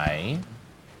 I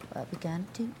What we gonna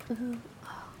do?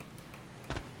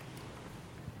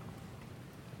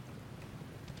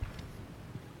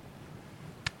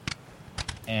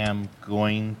 am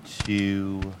going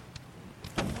to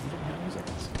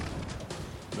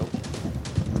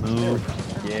move.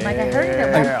 Like I heard it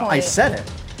at one point. I said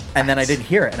it, and then I didn't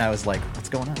hear it, and I was like, "What's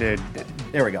going on?" Dude,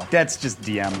 There we go. that's just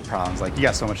DM problems. Like you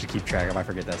got so much to keep track of. I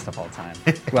forget that stuff all the time.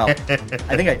 Well, I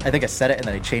think I said it, and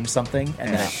then I changed something,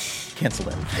 and then I canceled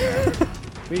it.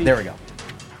 There we go.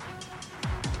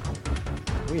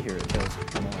 We hear it, Kills.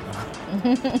 Come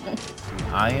on.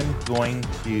 I am going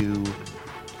to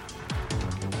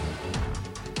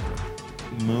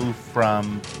move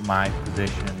from my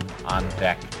position on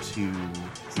deck to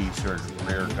the sort of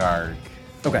rear guard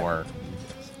Okay. for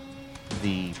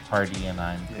the party, and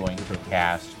I'm going to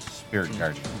cast Spirit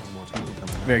Guardian.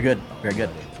 Very good. Very good.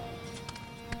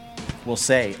 We'll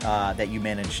say that you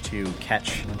managed to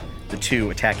catch the two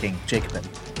attacking Jacobin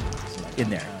in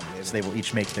there, so they will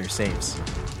each make their saves.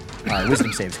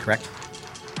 Wisdom saves, correct?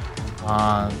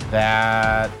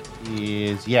 That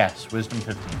is, yes, Wisdom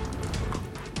 15.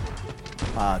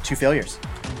 2 failures.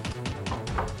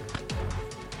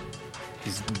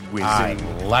 These I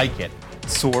whizzing, like it.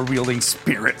 sword-wielding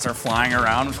spirits are flying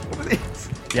around. What are these?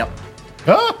 Yep.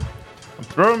 Ah!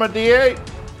 Throw him a D8.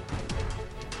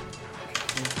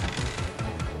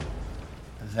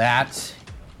 That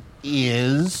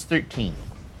is 13.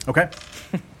 Okay.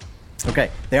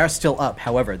 Okay. They are still up.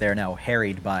 However, they are now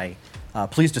harried by.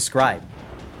 Please describe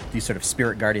these sort of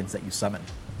spirit guardians that you summon.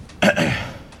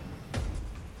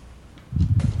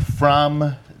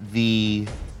 From the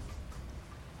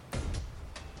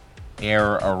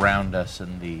air around us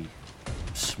and the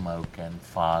smoke and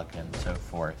fog and so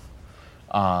forth,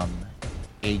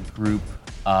 a group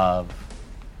of,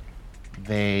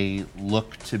 they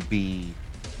look to be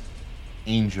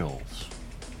angels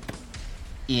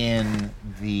in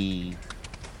the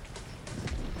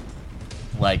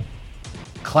like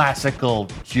classical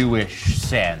Jewish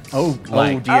sense. Oh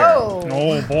like dear. Oh.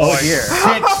 Oh boy. Oh dear.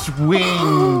 6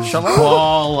 wings,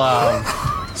 ball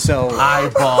of So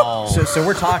eyeballs. so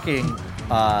we're talking.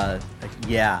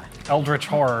 Yeah. Eldritch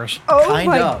horrors. Oh Kind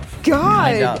my of.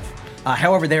 god. Kind of.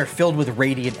 However, they are filled with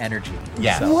radiant energy.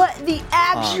 Yes. So, What the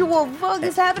actual fuck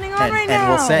is happening on right now? and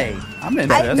we'll say, I'm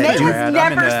into I, this. May Pretty has rad.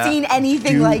 I'm into never that. seen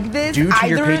anything like this. due to Either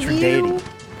your patron of you. deity,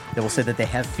 they will say that they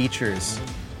have features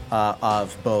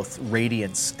of both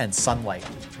radiance and sunlight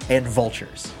and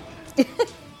vultures.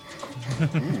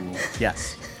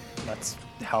 Yes. That's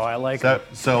how I like it.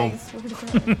 So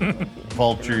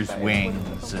vultures'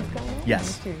 wings. And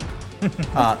Yes.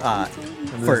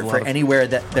 For anywhere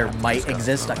that there might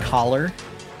exist a collar,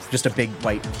 just a big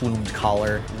white plumed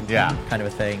collar, yeah. kind of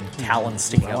a thing, talons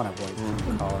sticking I want out. to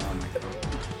have collar on my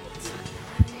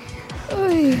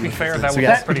To be fair, that So was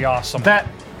yes. pretty awesome. That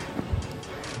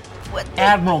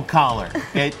Admiral collar.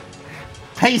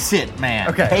 Pace it, man.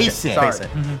 Okay, Pace okay, it. sorry. Face it.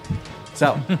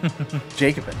 So,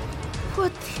 Jacobin,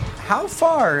 What? How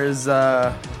far is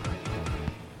Oh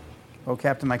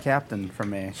Captain My Captain from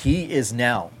me? he is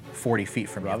now 40 feet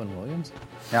from Robin you. Williams?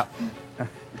 Yeah.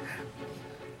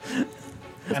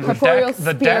 And corporeal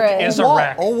the deck spirit. is a Walt,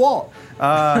 wreck. oh Walt.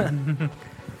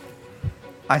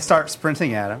 I start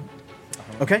sprinting at him.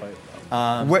 Okay.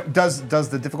 Does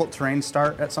the difficult terrain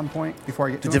start at some point before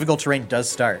I get to The him? difficult terrain does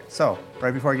start. So,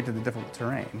 right before I get to the difficult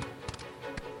terrain.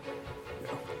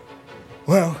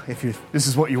 Well, this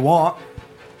is what you want.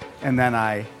 And then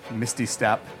I misty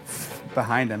step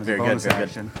behind him as Very a good, bonus very good.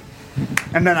 action.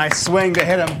 And then I swing to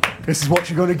hit him. This is what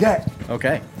you're gonna get.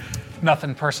 Okay.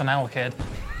 Nothing personnel, kid.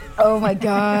 Oh my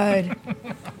god.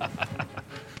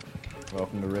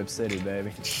 Welcome to Rip City,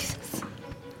 baby.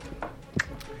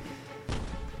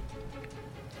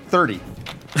 30.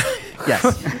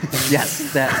 Yes.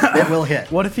 Yes, that will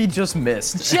hit. What if he just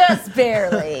missed? Just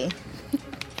barely.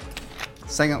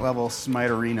 Second level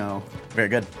Smiterino. Very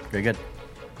good. Very good.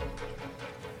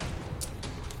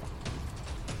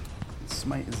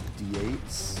 Smite is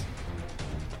D8s.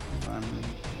 If I'm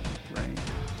right.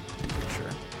 Sure.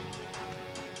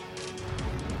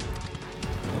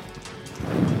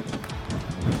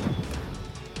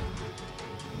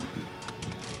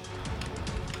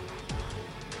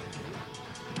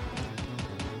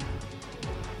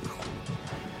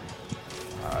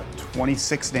 Uh,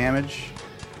 26 damage.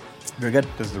 Very good.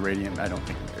 Does the radiant? I don't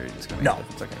think the radiant is going to No. make a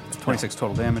difference. Okay. 26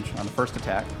 total damage on the first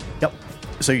attack. Yep.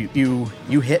 So you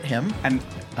hit him. And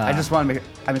I just want to make it,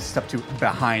 I missed step 2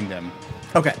 behind him.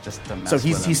 Okay. Just to mess so with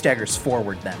he him. staggers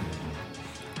forward then.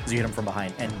 So you hit him from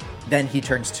behind, and then he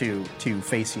turns to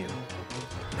face you,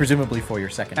 presumably for your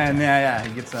second. And attack. yeah,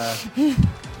 he gets well,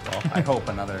 I hope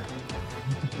another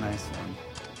nice one.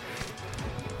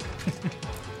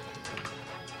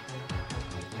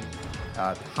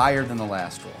 Higher than the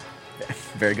last roll.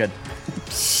 Very good.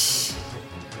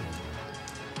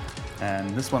 And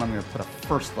this one I'm going to put a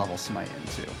first level smite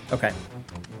into. Okay.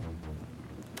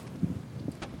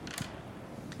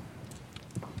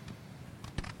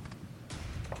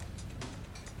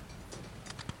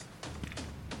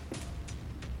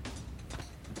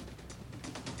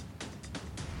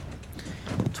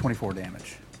 And 24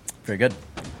 damage. Very good.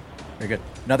 Very good.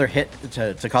 Another hit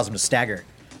to cause him to stagger.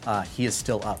 He is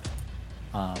still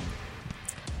up.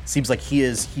 Seems like he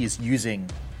is using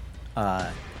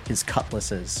his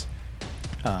cutlasses,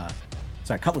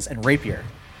 cutlass and rapier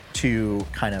to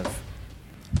kind of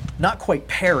not quite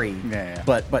parry, Yeah.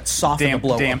 but soften the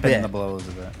blow a dampen bit. the blows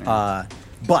a bit.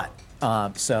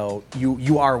 Yeah. So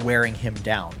you are wearing him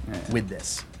down Yeah. with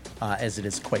this, as it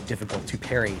is quite difficult to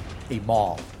parry a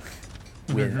maul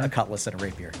with a cutlass and a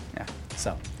rapier. Yeah.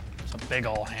 So, It's a big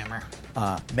ol' hammer.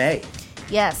 May,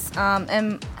 Yes.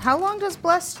 And how long does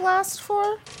Blessed last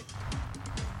for?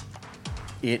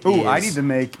 it Ooh, is- I need to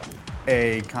make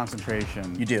a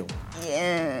concentration. You do.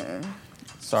 Yeah.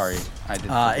 Sorry, I did.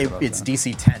 forget about It's that.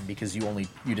 DC 10 because you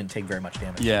didn't take very much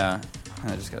damage. Yeah.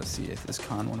 I just got to see if this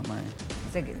con one of my.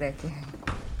 Yeah,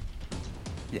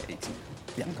 18.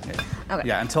 Yeah. Okay.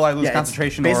 Yeah, until I lose Yeah, it's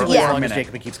concentration basically, or as Yeah. long as minute.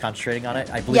 Jacob keeps concentrating on it,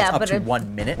 I believe Yeah, it's up but to it-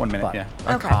 1 minute. 1 minute, but- yeah.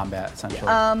 Or Okay. combat,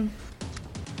 essentially.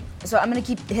 So I'm gonna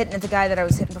keep hitting at the guy that I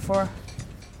was hitting before.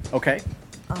 Okay.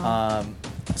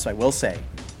 So I will say,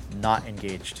 not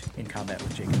engaged in combat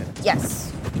with Jacob.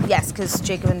 Yes. Yes, because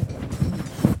Jacob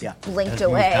Yeah. blinked Has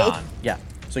moved away. on. Yeah.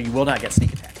 So you will not get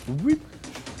sneak attack.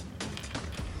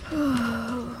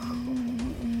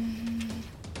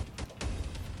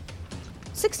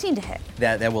 16 to hit.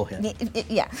 That will hit.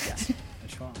 Yeah.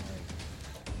 Which one?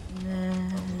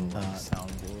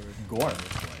 Soundboard. Gore. Like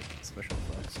special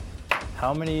effects.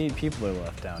 How many people are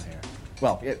left down here?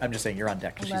 Well, I'm just saying you're on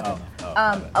deck because she's 11. done.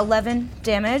 Oh, 11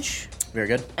 damage. Very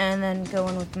good. And then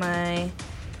going with my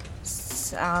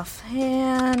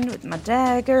offhand with my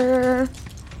dagger.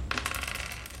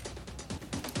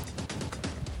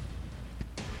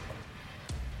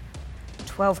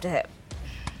 $12 to hit.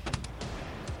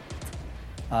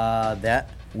 That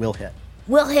will hit.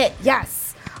 Will hit,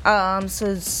 yes. So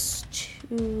it's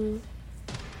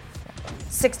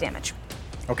 6 damage.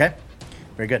 Okay.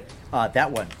 Very good.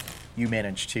 That one, you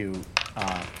manage to,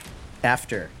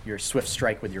 after your swift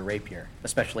strike with your rapier,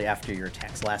 especially after your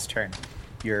attack's last turn,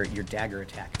 your dagger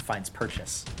attack finds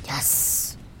purchase.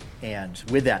 Yes. And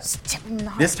with that, Still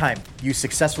not. this time you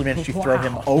successfully manage to throw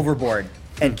him overboard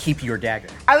and keep your dagger.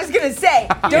 I was gonna say,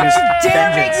 don't you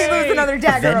dare make me lose another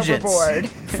dagger Vengeance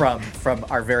overboard. from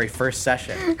our very first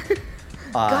session.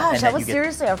 Gosh, and that that was you get-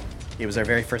 seriously a It was our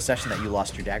very first session that you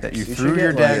lost your dagger. That you should threw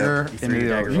your get, dagger you threw into your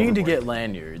the dagger. You need to overboard. get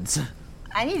lanyards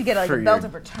I need to get like For a belt your-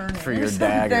 of returning for or your something.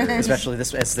 dagger. Especially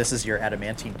this, as this is your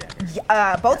adamantine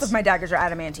dagger. Both Yes. of my daggers are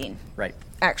adamantine, Right.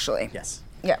 actually. Yes.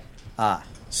 Yeah.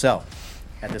 So,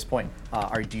 at this point,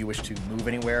 do you wish to move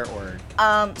anywhere or?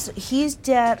 So he's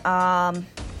dead. Am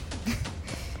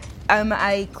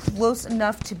I close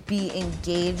enough to be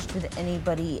engaged with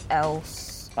anybody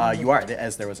else? You are,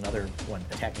 as there was another one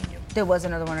attacking you. There was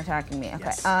another one attacking me. Okay.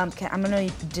 Yes. Okay, I'm gonna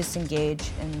disengage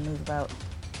and move about.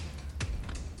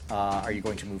 Are you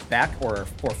going to move back or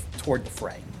toward the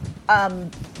fray?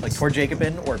 Like toward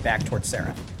Jacobin or back towards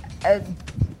Sarah?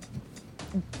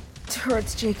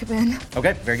 Towards Jacobin.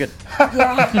 Okay, very good.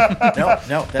 Yeah.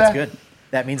 No, that's good.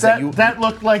 That means that you That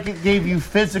looked like it gave you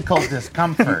physical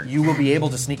discomfort. you will be able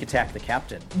to sneak attack the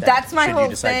captain. That's my should you whole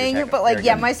decide to thing. attack him. But like, Very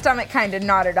yeah, good. my stomach kind of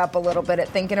knotted up a little bit at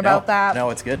thinking about that. No,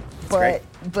 it's good. It's great.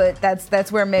 But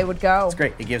that's where May would go. It's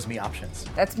great. It gives me options.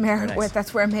 That's nice.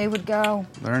 That's where May would go.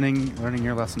 Learning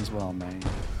your lessons well, May.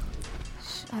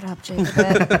 Shut up,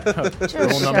 Jacobin. Just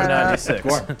Rule number shut up. 96.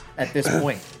 Gorm, at this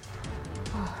point,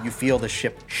 you feel the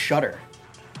ship shudder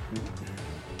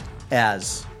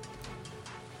as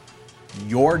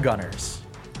your gunners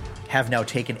have now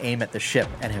taken aim at the ship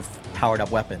and have powered up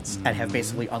weapons and have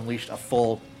basically unleashed a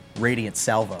full radiant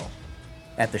salvo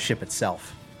at the ship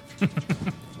itself.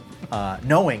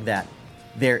 Knowing that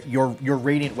your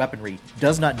radiant weaponry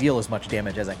does not deal as much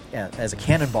damage as a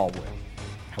cannonball would.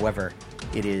 However,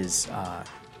 it is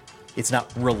it's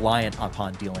not reliant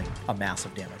upon dealing a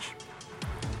massive damage.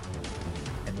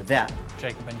 And with that,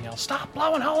 Jacobin yells, "Stop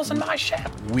blowing holes in my ship!"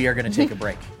 we are going to take a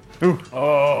break. Two